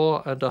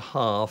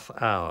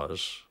 4.5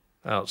 hours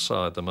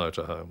outside the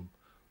motorhome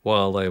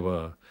while they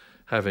were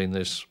having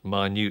this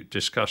minute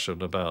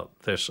discussion about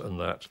this and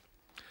that.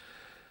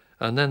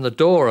 And then the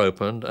door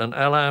opened and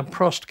Alain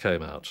Prost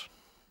came out.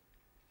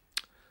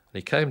 And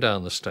he came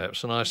down the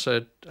steps and I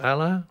said,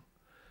 "Alain,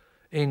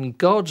 in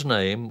God's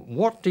name,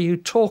 what do you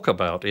talk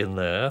about in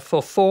there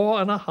for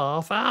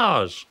 4.5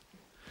 hours?"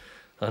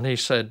 And he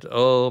said,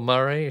 "Oh,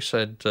 Murray," he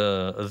said,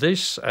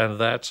 "this and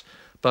that,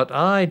 but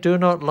I do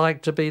not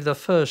like to be the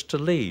first to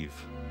leave."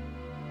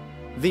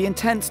 The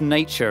intense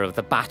nature of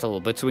the battle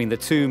between the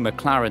two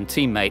McLaren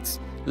teammates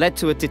led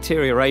to a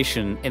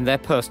deterioration in their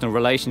personal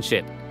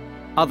relationship.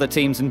 Other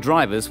teams and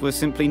drivers were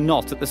simply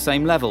not at the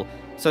same level,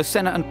 so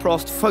Senna and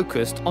Prost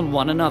focused on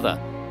one another,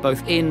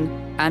 both in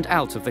and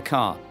out of the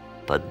car.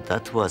 But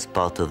that was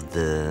part of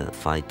the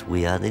fight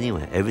we had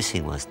anyway.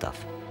 Everything was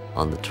tough.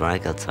 On the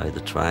track, outside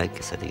the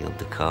track, setting up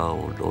the car,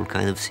 all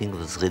kind of things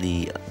was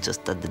really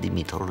just at the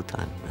limit all the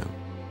time.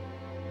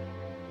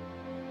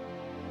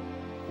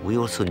 We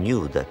also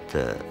knew that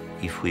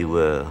if we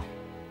were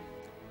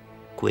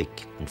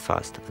quick and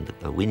fast and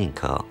a winning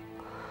car,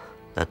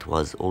 that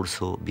was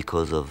also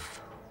because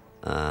of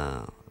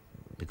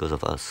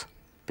us,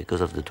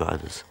 because of the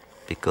drivers,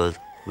 because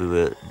we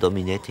were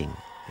dominating,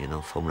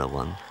 Formula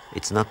One.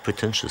 It's not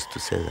pretentious to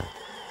say that.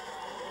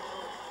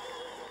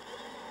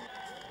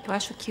 Eu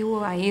acho que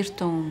o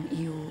Ayrton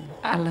e o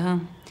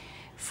Alain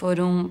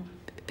foram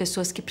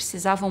pessoas que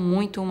precisavam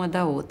muito uma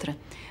da outra,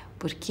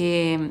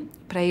 porque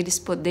para eles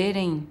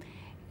poderem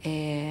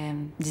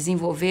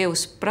desenvolver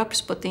os próprios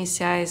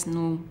potenciais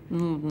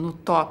no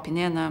top,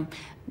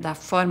 da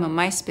forma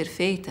mais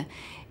perfeita,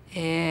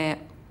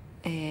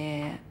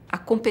 a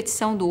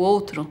competição do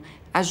outro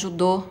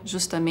ajudou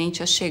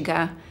justamente a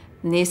chegar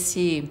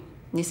nesse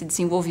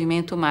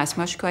desenvolvimento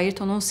máximo. Acho que o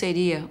Ayrton não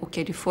seria o que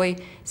ele foi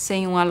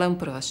sem um Alain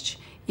Prost.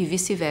 E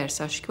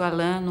vice-versa. Acho que o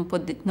Alain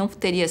não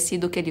teria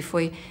sido o que ele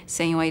foi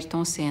sem o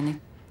Ayrton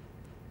Senna.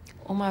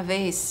 Uma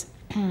vez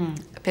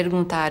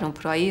perguntaram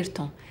para o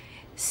Ayrton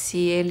se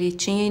ele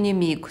tinha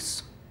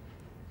inimigos.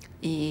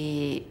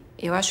 E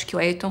eu acho que o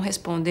Ayrton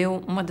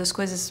respondeu uma das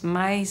coisas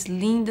mais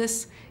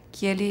lindas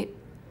que ele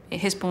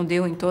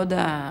respondeu em todas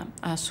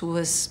as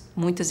suas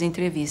muitas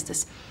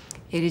entrevistas.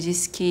 Ele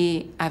disse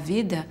que a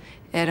vida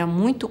era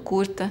muito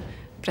curta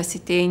para se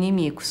ter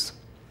inimigos.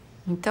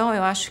 Então,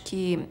 eu acho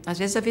que, às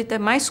vezes, a vida é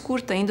mais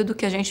curta ainda do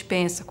que a gente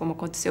pensa, como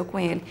aconteceu com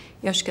ele.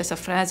 Eu acho que essa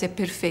frase é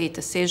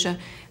perfeita, seja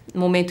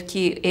no momento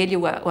que ele e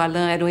o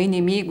Alain eram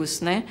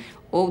inimigos,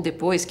 ou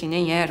depois, que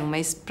nem eram,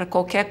 mas para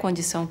qualquer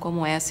condição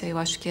como essa, eu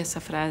acho que essa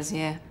frase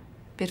é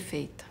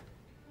perfeita.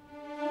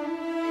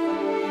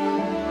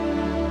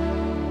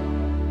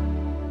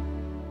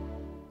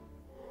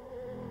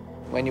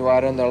 When you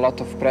are under a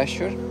lot of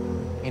pressure,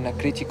 in a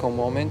critical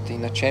moment,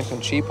 in a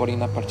championship or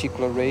in a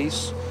particular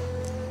race,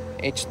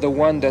 it's the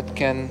one that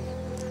can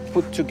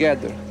put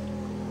together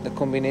the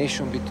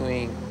combination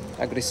between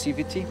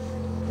aggressivity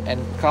and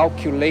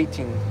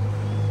calculating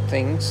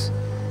things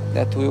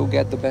that will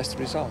get the best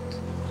result.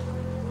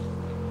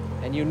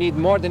 And you need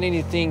more than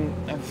anything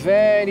a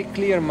very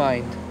clear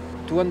mind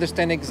to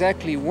understand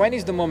exactly when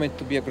is the moment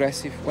to be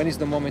aggressive, when is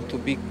the moment to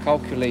be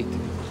calculated.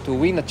 To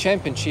win a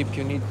championship,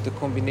 you need the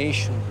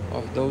combination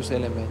of those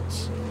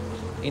elements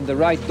in the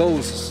right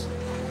doses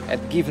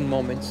at given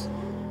moments.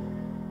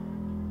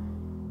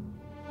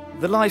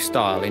 The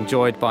lifestyle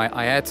enjoyed by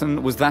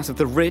Ayrton was that of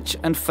the rich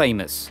and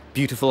famous.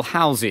 Beautiful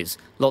houses,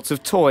 lots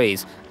of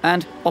toys,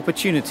 and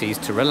opportunities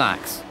to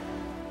relax.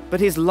 But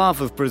his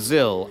love of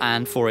Brazil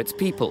and for its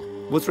people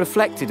was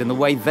reflected in the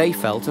way they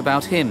felt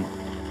about him.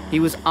 He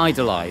was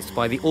idolized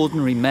by the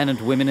ordinary men and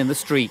women in the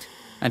street,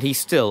 and he's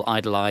still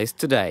idolized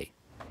today.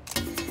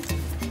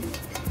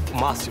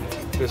 Máximo,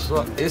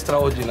 pessoa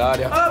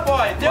extraordinária,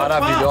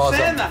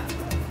 maravilhosa.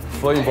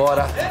 Foi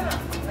embora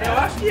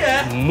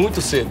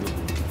muito cedo.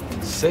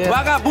 Certo.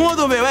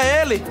 Vagabundo, meu,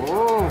 é ele!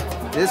 Oh,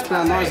 esse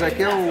pra nós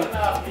aqui é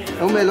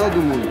o melhor do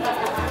mundo.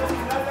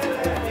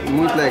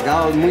 Muito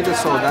legal, muita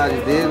saudade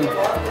dele.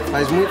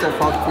 Faz muita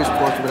falta pro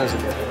esporte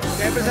brasileiro.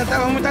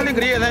 Representava muita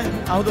alegria, né?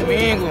 Ao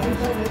domingo,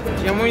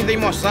 tinha muita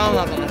emoção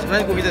nas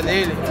grandes corridas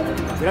dele.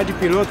 Grande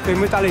piloto, tem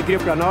muita alegria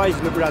para nós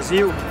no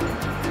Brasil.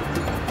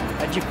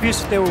 É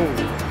difícil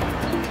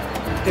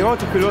ter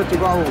outro piloto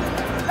igual o...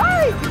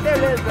 Ai, que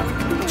beleza!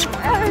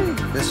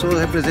 A pessoa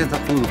representa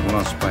tudo pro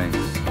nosso país.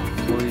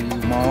 Foi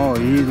o maior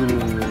ídolo,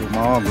 a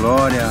maior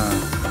glória,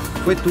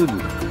 foi tudo.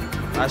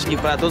 Acho que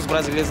para todos os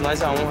brasileiros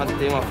nós é a honra de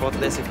ter uma foto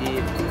dessa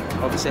aqui,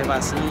 observar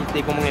assim e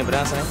ter como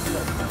lembrança, né?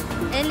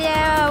 Ele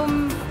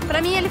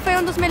para mim ele foi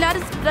um dos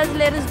melhores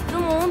brasileiros do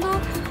mundo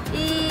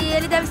e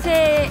ele deve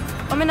ser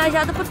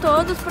homenageado por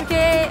todos porque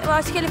eu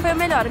acho que ele foi o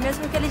melhor,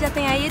 mesmo que ele já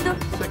tenha ido.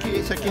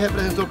 Isso aqui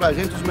representou pra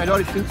gente os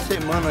melhores fins de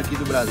semana aqui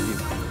do Brasil.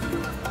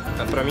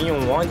 Para mim,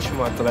 um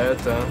ótimo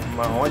atleta,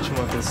 uma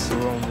ótima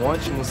pessoa, um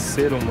ótimo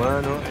ser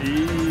humano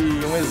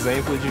e um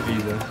exemplo de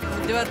vida.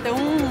 Deu até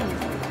um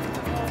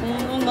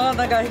nó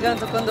na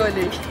garganta quando eu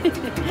olhei.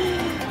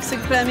 Isso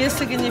para mim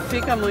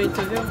significa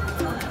muito, viu?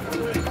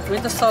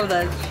 Muita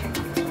saudade.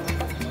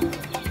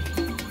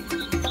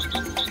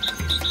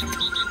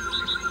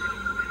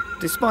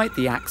 Despite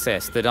the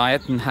access that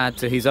Ayrton had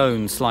to his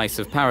own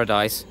slice of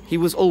paradise, he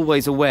was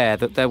always aware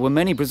that there were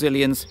many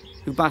Brazilians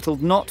who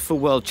battled not for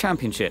world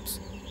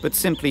championships, but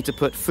simply to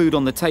put food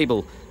on the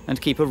table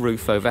and keep a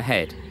roof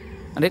overhead.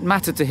 And it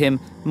mattered to him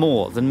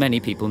more than many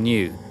people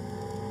knew.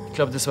 Ich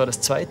glaube, das war das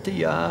zweite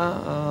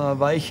Jahr,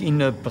 war ich in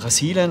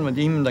Brasilien mit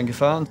ihm dann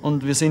gefahren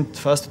und wir sind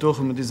fast durch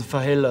diese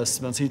Favelas,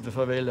 man sieht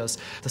Favelas,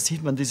 da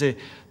sieht man diese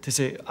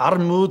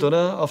Armut,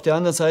 oder, auf der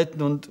anderen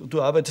Seite und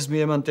du arbeitest mit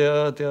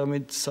jemandem, der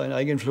mit seinem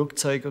eigenen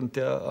Flugzeug und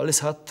der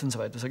alles hat und so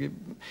weiter. Sag ich,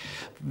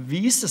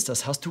 wie ist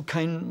das? Hast du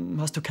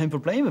kein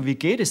Problem? Wie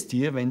geht es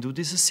dir, wenn du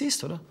dieses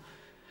siehst, oder?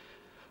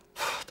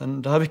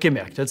 Da habe ich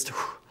gemerkt, jetzt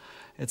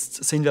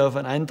sind wir auf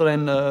einem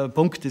anderen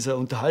Punkt dieser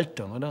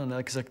Unterhaltung, oder? Und er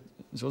hat gesagt,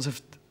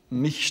 Josef,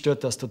 mich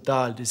stört das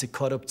total, diese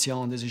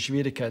Korruption, diese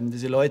Schwierigkeiten,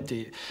 diese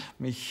Leute.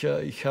 Ich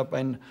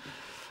habe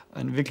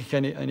wirklich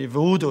eine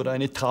Wut oder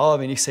eine Trauer,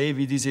 wenn ich sehe,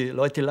 wie diese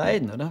Leute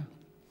leiden, oder?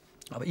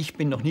 Aber ich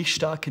bin noch nicht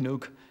stark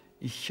genug,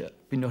 ich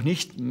bin noch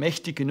nicht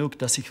mächtig genug,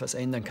 dass ich was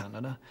ändern kann,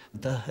 oder?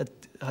 Und da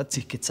hat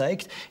sich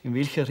gezeigt, in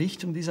welche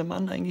Richtung dieser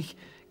Mann eigentlich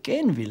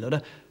gehen will,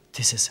 oder?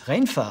 Dieses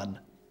Rennfahren,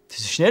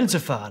 dieses schnell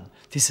zu fahren,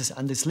 dieses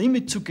an das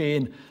Limit zu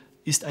gehen,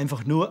 ist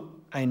einfach nur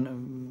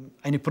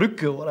eine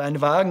Brücke oder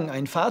ein Wagen,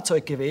 ein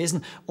Fahrzeug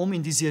gewesen, um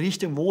in diese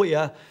Richtung, wo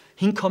er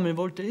hinkommen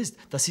wollte, ist.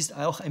 Das ist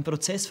auch ein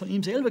Prozess von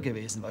ihm selber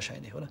gewesen,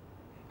 wahrscheinlich, oder?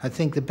 I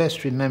think the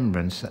best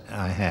remembrance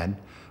I had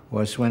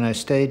was when I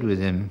stayed with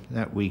him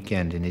that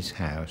weekend in his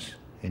house,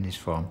 in his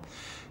farm,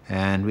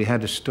 and we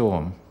had a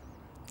storm,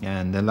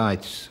 and the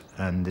lights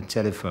and the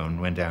telephone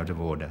went out of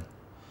order.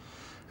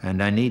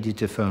 And I needed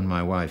to phone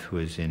my wife, who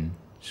was in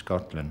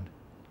Scotland.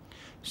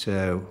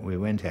 So we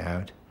went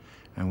out,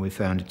 and we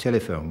found a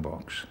telephone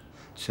box.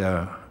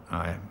 So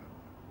I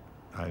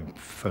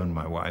phoned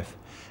my wife,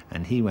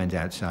 and he went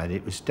outside.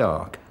 It was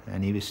dark,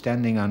 and he was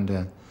standing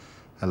under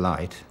a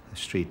light, a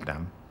street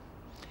lamp,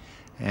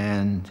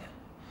 and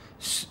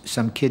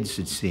some kids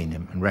had seen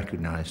him and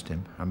recognized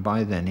him, and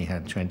by then he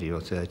had 20 or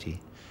 30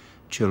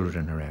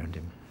 children around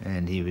him,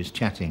 and he was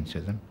chatting to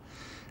them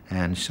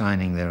and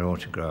signing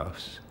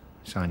autographs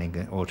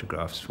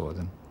for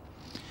them.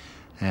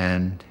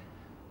 And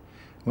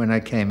when I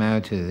came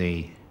out of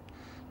the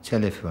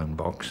telephone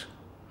box,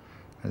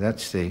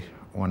 that's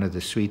one of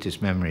the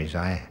sweetest memories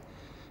I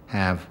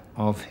have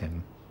of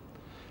him,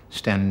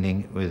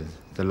 standing with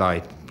the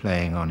light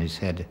playing on his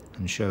head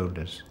and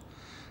shoulders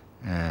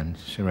and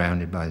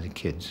surrounded by the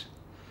kids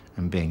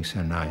and being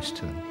so nice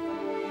to them.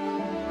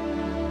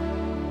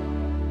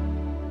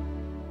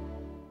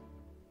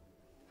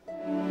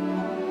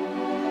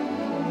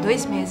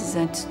 Dois meses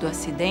antes do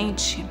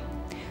acidente,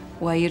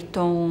 o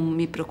Ayrton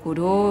me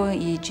procurou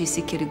e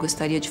disse que ele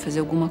gostaria de fazer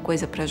alguma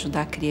coisa para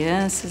ajudar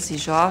crianças e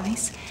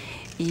jovens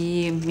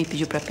e me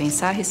pediu para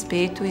pensar a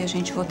respeito e a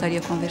gente voltaria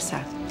a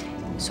conversar.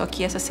 Só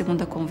que essa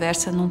segunda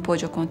conversa não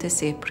pôde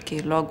acontecer,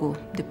 porque logo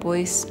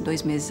depois,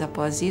 2 meses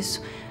após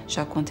isso,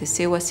 já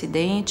aconteceu o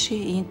acidente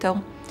e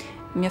então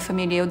minha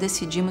família e eu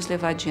decidimos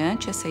levar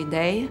adiante essa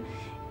ideia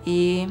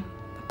e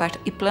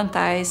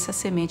plantar essa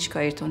semente que o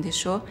Ayrton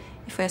deixou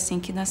e foi assim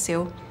que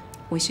nasceu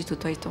o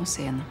Instituto Ayrton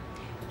Senna.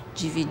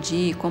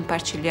 Dividir,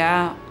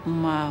 compartilhar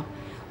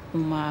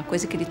uma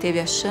coisa que ele teve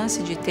a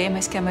chance de ter,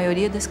 mas que a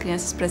maioria das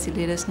crianças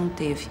brasileiras não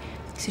teve,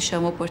 que se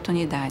chama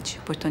oportunidade.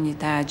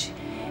 Oportunidade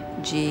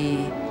de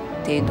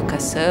ter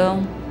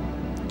educação,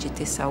 de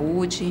ter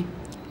saúde,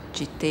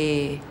 de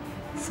ter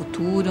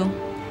futuro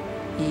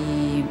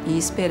e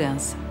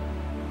esperança.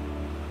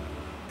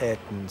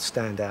 Ayrton's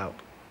standout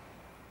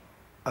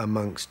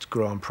amongst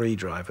Grand Prix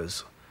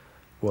drivers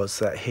was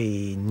that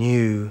he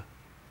knew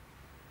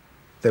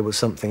there was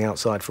something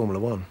outside Formula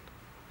One.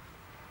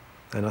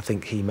 And I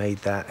think he made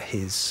that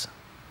his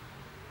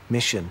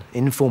mission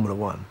in Formula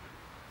One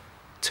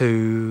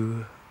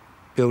to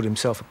build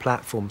himself a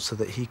platform so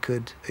that he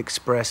could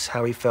express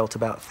how he felt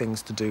about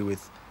things to do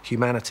with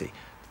humanity,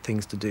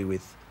 things to do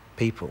with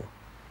people.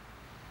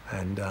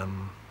 And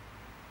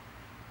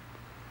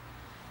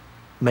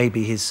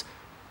maybe his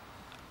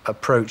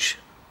approach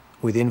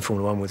within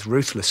Formula One was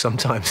ruthless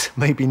sometimes,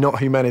 maybe not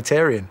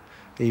humanitarian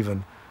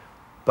even.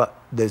 But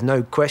there's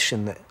no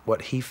question that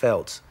what he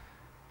felt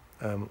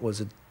was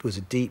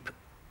a deep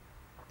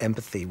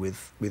empathy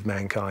with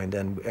mankind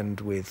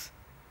and with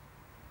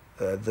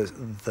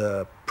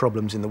the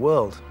problems in the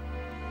world.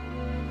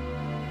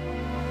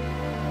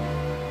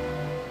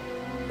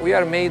 We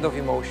are made of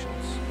emotions.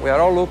 We are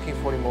all looking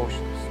for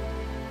emotions,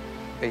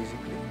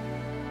 basically.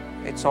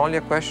 It's only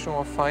a question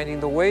of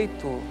finding the way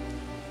to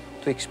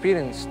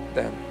experience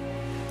them.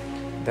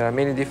 There are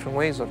many different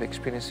ways of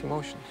experiencing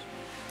emotions.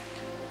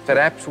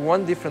 Perhaps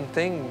one different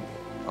thing,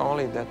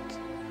 only that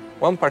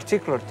one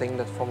particular thing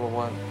that Formula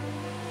One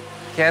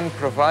can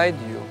provide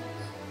you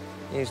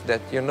is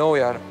that you know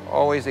you are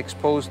always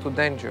exposed to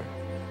danger.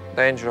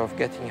 Danger of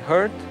getting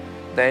hurt,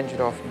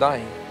 danger of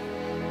dying.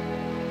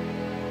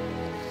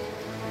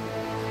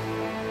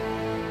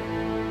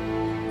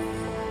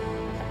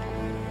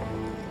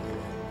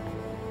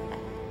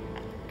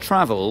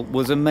 Travel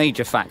was a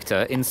major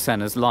factor in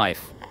Senna's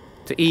life.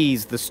 To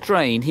ease the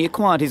strain, he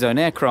acquired his own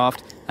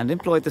aircraft and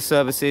employed the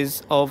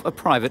services of a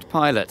private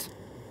pilot.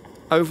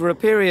 Over a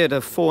period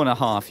of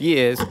 4.5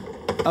 years,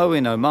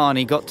 Owen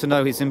Omani got to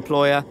know his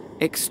employer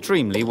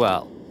extremely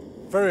well.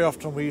 Very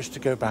often we used to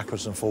go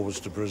backwards and forwards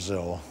to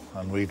Brazil,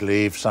 and we'd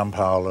leave São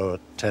Paulo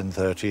at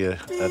 10:30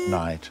 at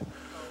night,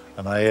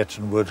 and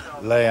Ayrton would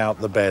lay out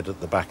the bed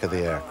at the back of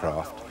the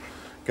aircraft,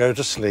 go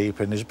to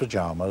sleep in his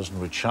pyjamas, and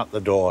we'd shut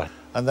the door.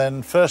 And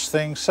then first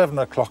thing, 7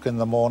 o'clock in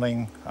the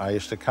morning, I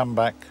used to come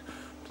back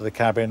to the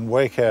cabin,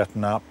 wake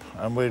Ayrton up,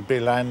 and we'd be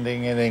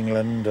landing in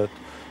England at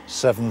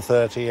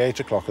 7:30, 8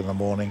 o'clock in the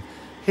morning.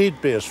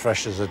 He'd be as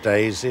fresh as a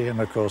daisy,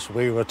 and of course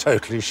we were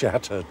totally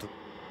shattered.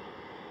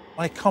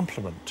 My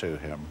compliment to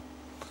him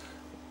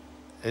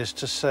is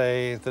to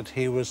say that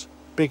he was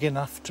big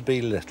enough to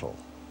be little,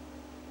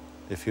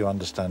 if you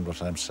understand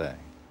what I'm saying.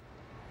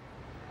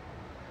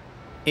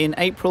 In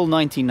April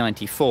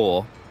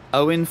 1994,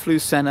 Owen flew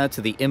Senna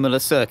to the Imola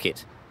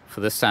circuit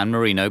for the San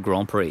Marino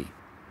Grand Prix.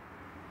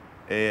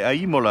 A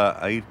Imola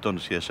Ayrton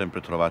si è sempre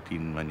trovato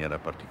in maniera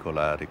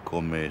particolare,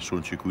 come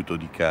sul circuito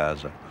di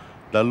casa.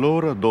 Da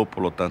allora, dopo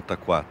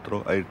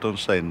l'84, Ayrton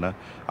Senna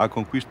ha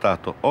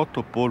conquistato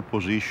 8 pole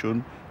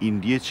position in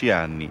 10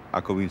 anni.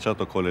 Ha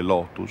cominciato con le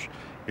Lotus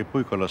e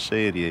poi con la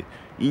serie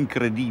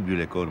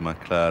incredibile con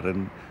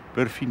McLaren,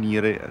 per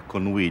finire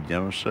con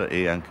Williams,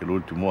 e anche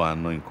l'ultimo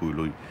anno in cui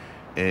lui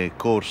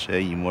corse a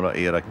Imola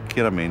era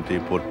chiaramente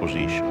in pole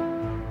position.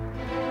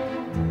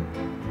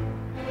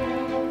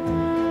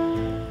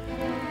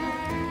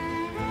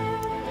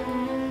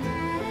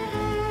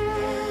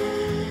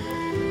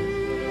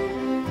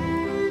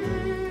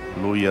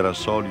 Lui era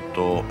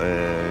solito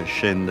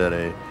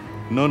scendere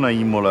non a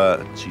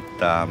Imola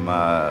città,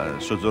 ma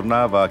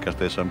soggiornava a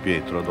Castel San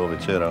Pietro, dove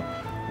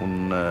c'era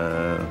un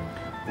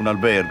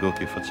albergo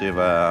che gli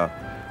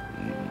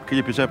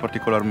piaceva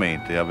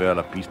particolarmente. Aveva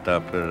la pista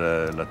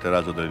per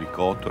l'atterraggio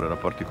dell'elicottero, era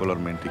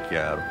particolarmente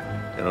chiaro.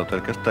 Era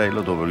l'Hotel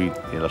Castello, dove lui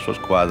e la sua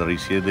squadra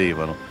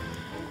risiedevano.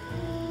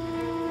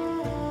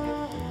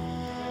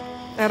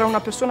 Era una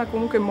persona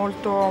comunque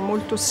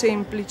molto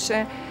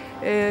semplice,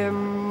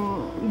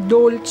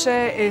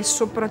 dolce e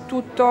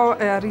soprattutto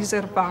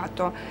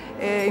riservato.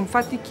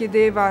 Infatti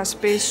chiedeva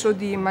spesso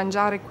di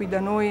mangiare qui da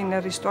noi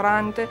nel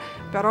ristorante,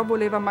 però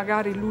voleva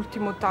magari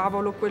l'ultimo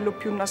tavolo, quello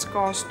più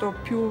nascosto,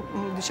 più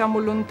diciamo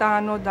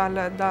lontano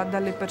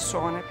dalle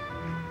persone.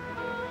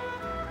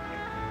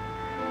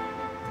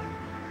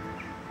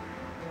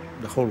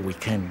 The whole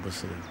weekend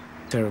was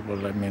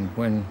terrible. I mean,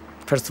 when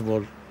first of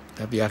all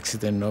the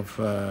accident of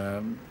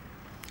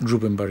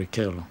Ruben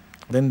Barrichello.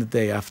 Then the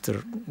day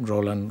after,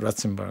 Roland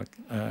Ratzenberg,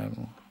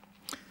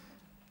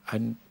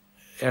 and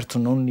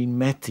Ayrton only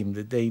met him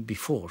the day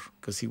before,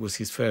 because he was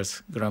his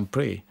first Grand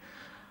Prix.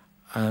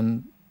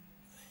 And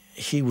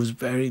he was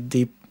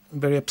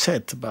very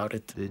upset about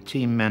it. The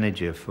team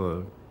manager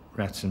for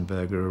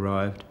Ratzenberger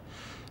arrived,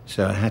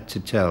 so I had to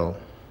tell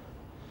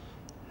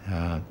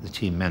the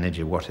team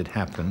manager what had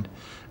happened,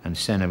 and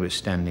Senna was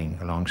standing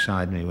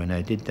alongside me when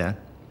I did that.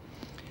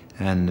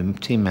 And the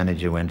team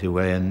manager went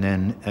away, and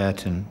then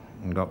Ayrton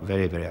got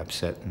very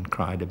upset and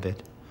cried a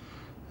bit.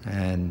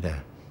 And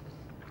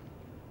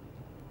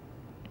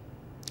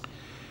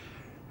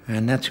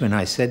that's when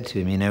I said to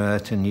him, you know,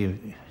 Ayrton,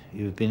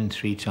 you've been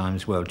 3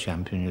 times world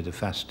champion, you're the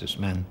fastest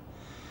man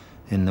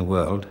in the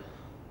world,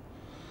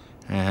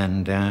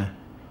 and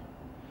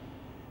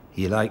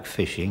you like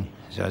fishing.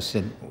 So I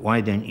said,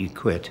 why don't you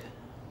quit?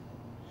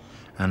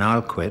 And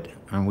I'll quit,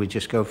 and we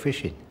just go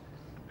fishing.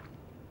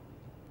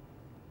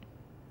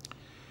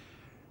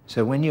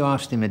 So when you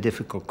asked him a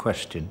difficult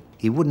question,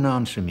 he wouldn't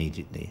answer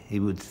immediately. He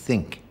would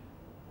think.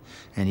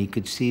 And he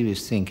could see he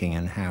was thinking,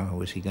 and how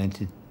was he going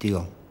to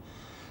deal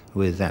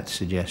with that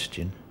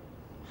suggestion.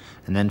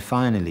 And then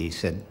finally he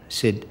said,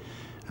 Sid,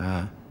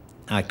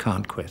 I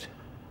can't quit.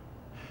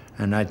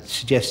 And I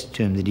suggested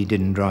to him that he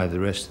didn't drive the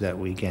rest of that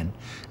weekend.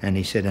 And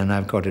he said, and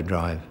I've got to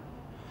drive.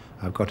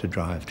 I've got to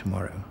drive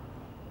tomorrow.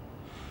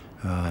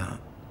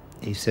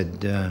 He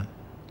said,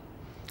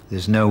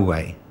 there's no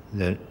way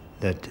that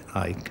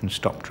I can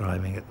stop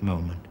driving at the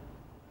moment.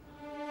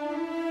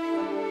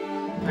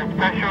 A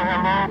special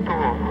hello to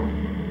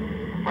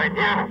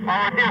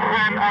our dear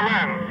friend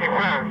Alain in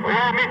France. We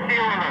all miss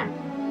you, Alain.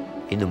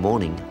 In the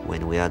morning,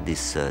 when we had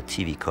this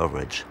TV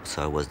coverage,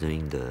 so I was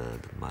doing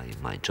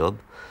my job,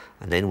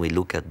 and then we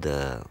look at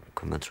the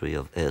commentary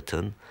of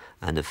Ayrton,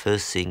 and the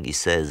first thing he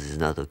says is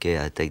not,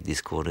 okay, I take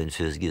this corner in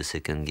first gear,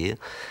 second gear.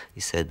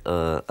 He said,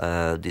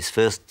 this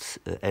first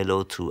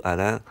hello to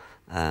Alain,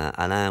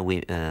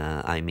 Alain,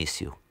 I miss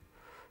you.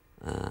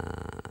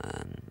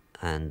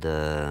 And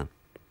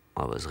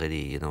I was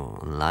really,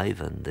 on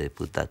live, and they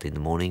put that in the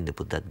morning, they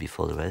put that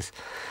before the rest.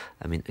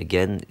 I mean,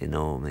 again,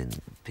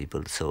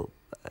 people, so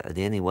at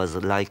the end it was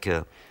like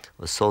a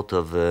sort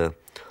of,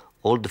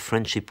 all the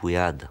friendship we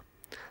had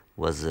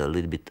was a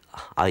little bit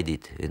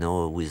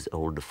hidden, with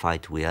all the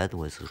fight we had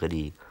was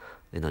really,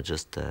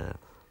 just,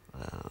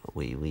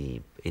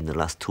 we in the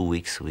last 2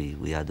 weeks,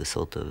 we had a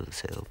sort of,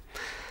 so,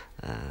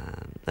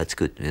 that's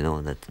good,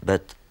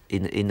 but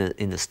in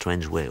a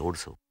strange way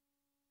also.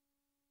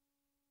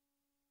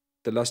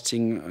 The last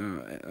thing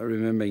I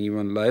remember in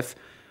my life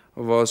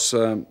was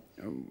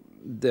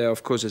there,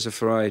 of course, as a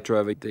Ferrari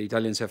driver, the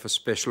Italians have a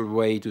special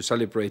way to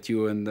celebrate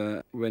you.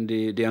 And when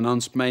they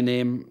announced my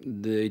name,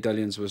 the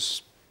Italians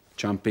was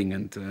jumping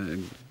and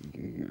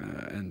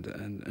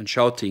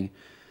shouting.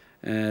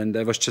 And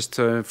I was just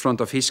in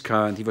front of his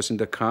car, and he was in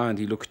the car, and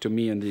he looked to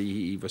me, and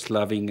he was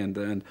laughing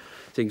and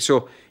things.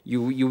 So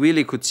you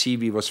really could see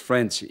we was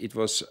friends. It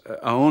was an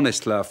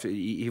honest laugh.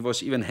 He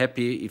was even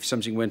happy if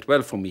something went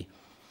well for me.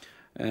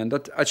 And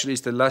that actually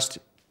is the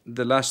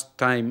last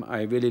time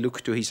I really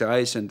looked to his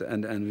eyes,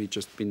 and we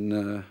just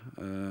been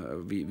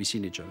we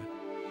seen each other.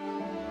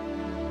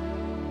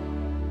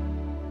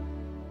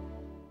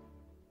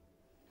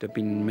 There have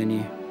been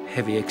many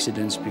heavy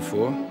accidents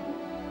before.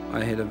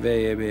 I had a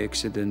very heavy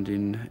accident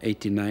in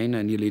 '89.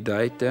 I nearly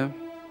died there,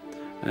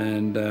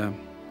 and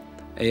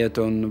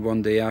Ayrton,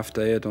 one day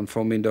after, Ayrton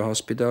phoned me in the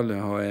hospital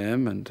how I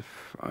am, and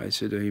I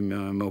said to him,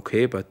 I'm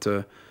okay, but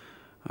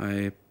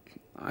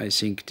I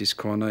think this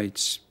corner,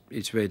 it's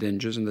very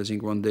dangerous, and I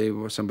think one day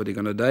somebody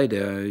gonna die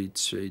there.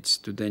 It's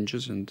too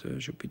dangerous and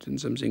should be doing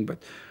something.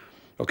 But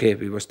okay,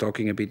 we was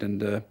talking a bit,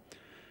 and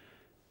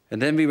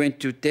then we went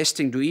to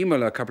testing to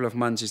Imola a couple of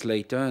months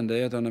later, and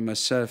Ayrton and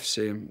myself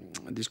say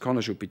this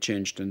corner should be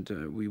changed, and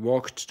we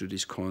walked to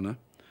this corner,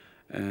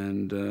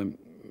 and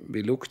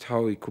we looked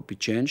how it could be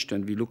changed,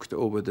 and we looked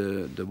over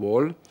the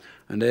wall,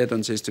 and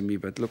Ayrton says to me,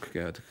 but look,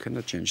 I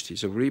cannot change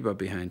this, a rebar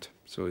behind,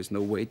 so there's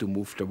no way to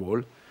move the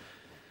wall.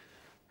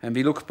 And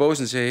we look both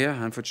and say,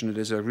 yeah, unfortunately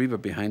there's a river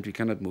behind, we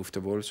cannot move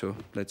the wall, so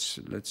that's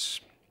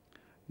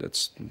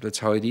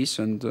how it is,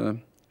 and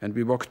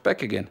we walked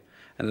back again.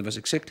 And it was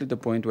exactly the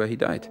point where he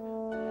died.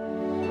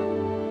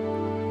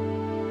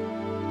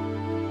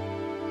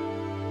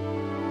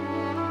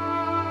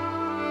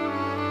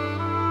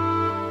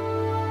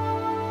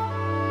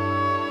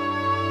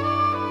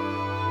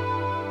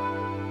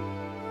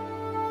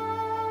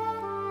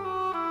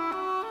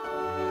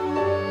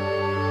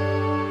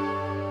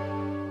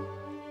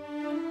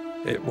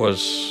 It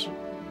was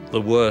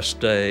the worst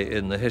day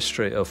in the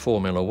history of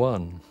Formula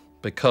One,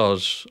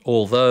 because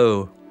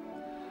although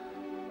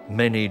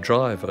many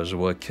drivers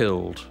were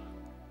killed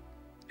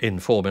in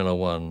Formula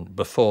One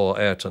before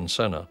Ayrton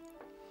Senna,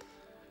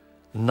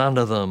 none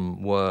of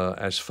them were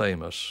as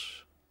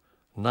famous.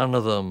 None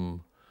of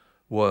them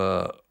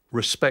were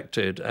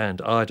respected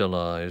and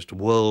idolized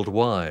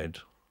worldwide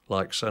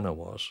like Senna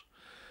was.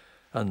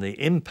 And the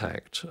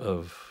impact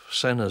of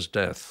Senna's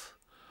death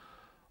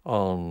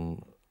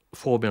on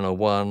Formula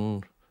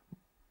One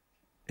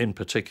in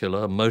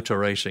particular, motor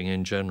racing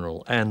in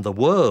general, and the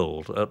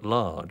world at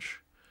large,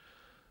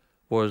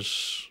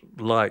 was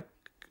like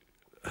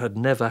had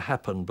never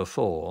happened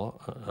before,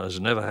 has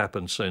never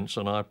happened since,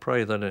 and I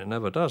pray that it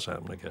never does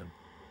happen again.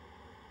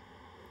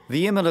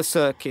 The Imola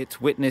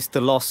circuit witnessed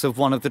the loss of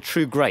one of the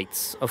true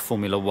greats of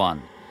Formula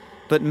One,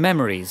 but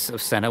memories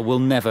of Senna will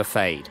never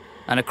fade,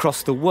 and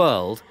across the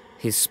world,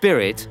 his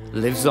spirit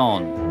lives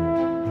on.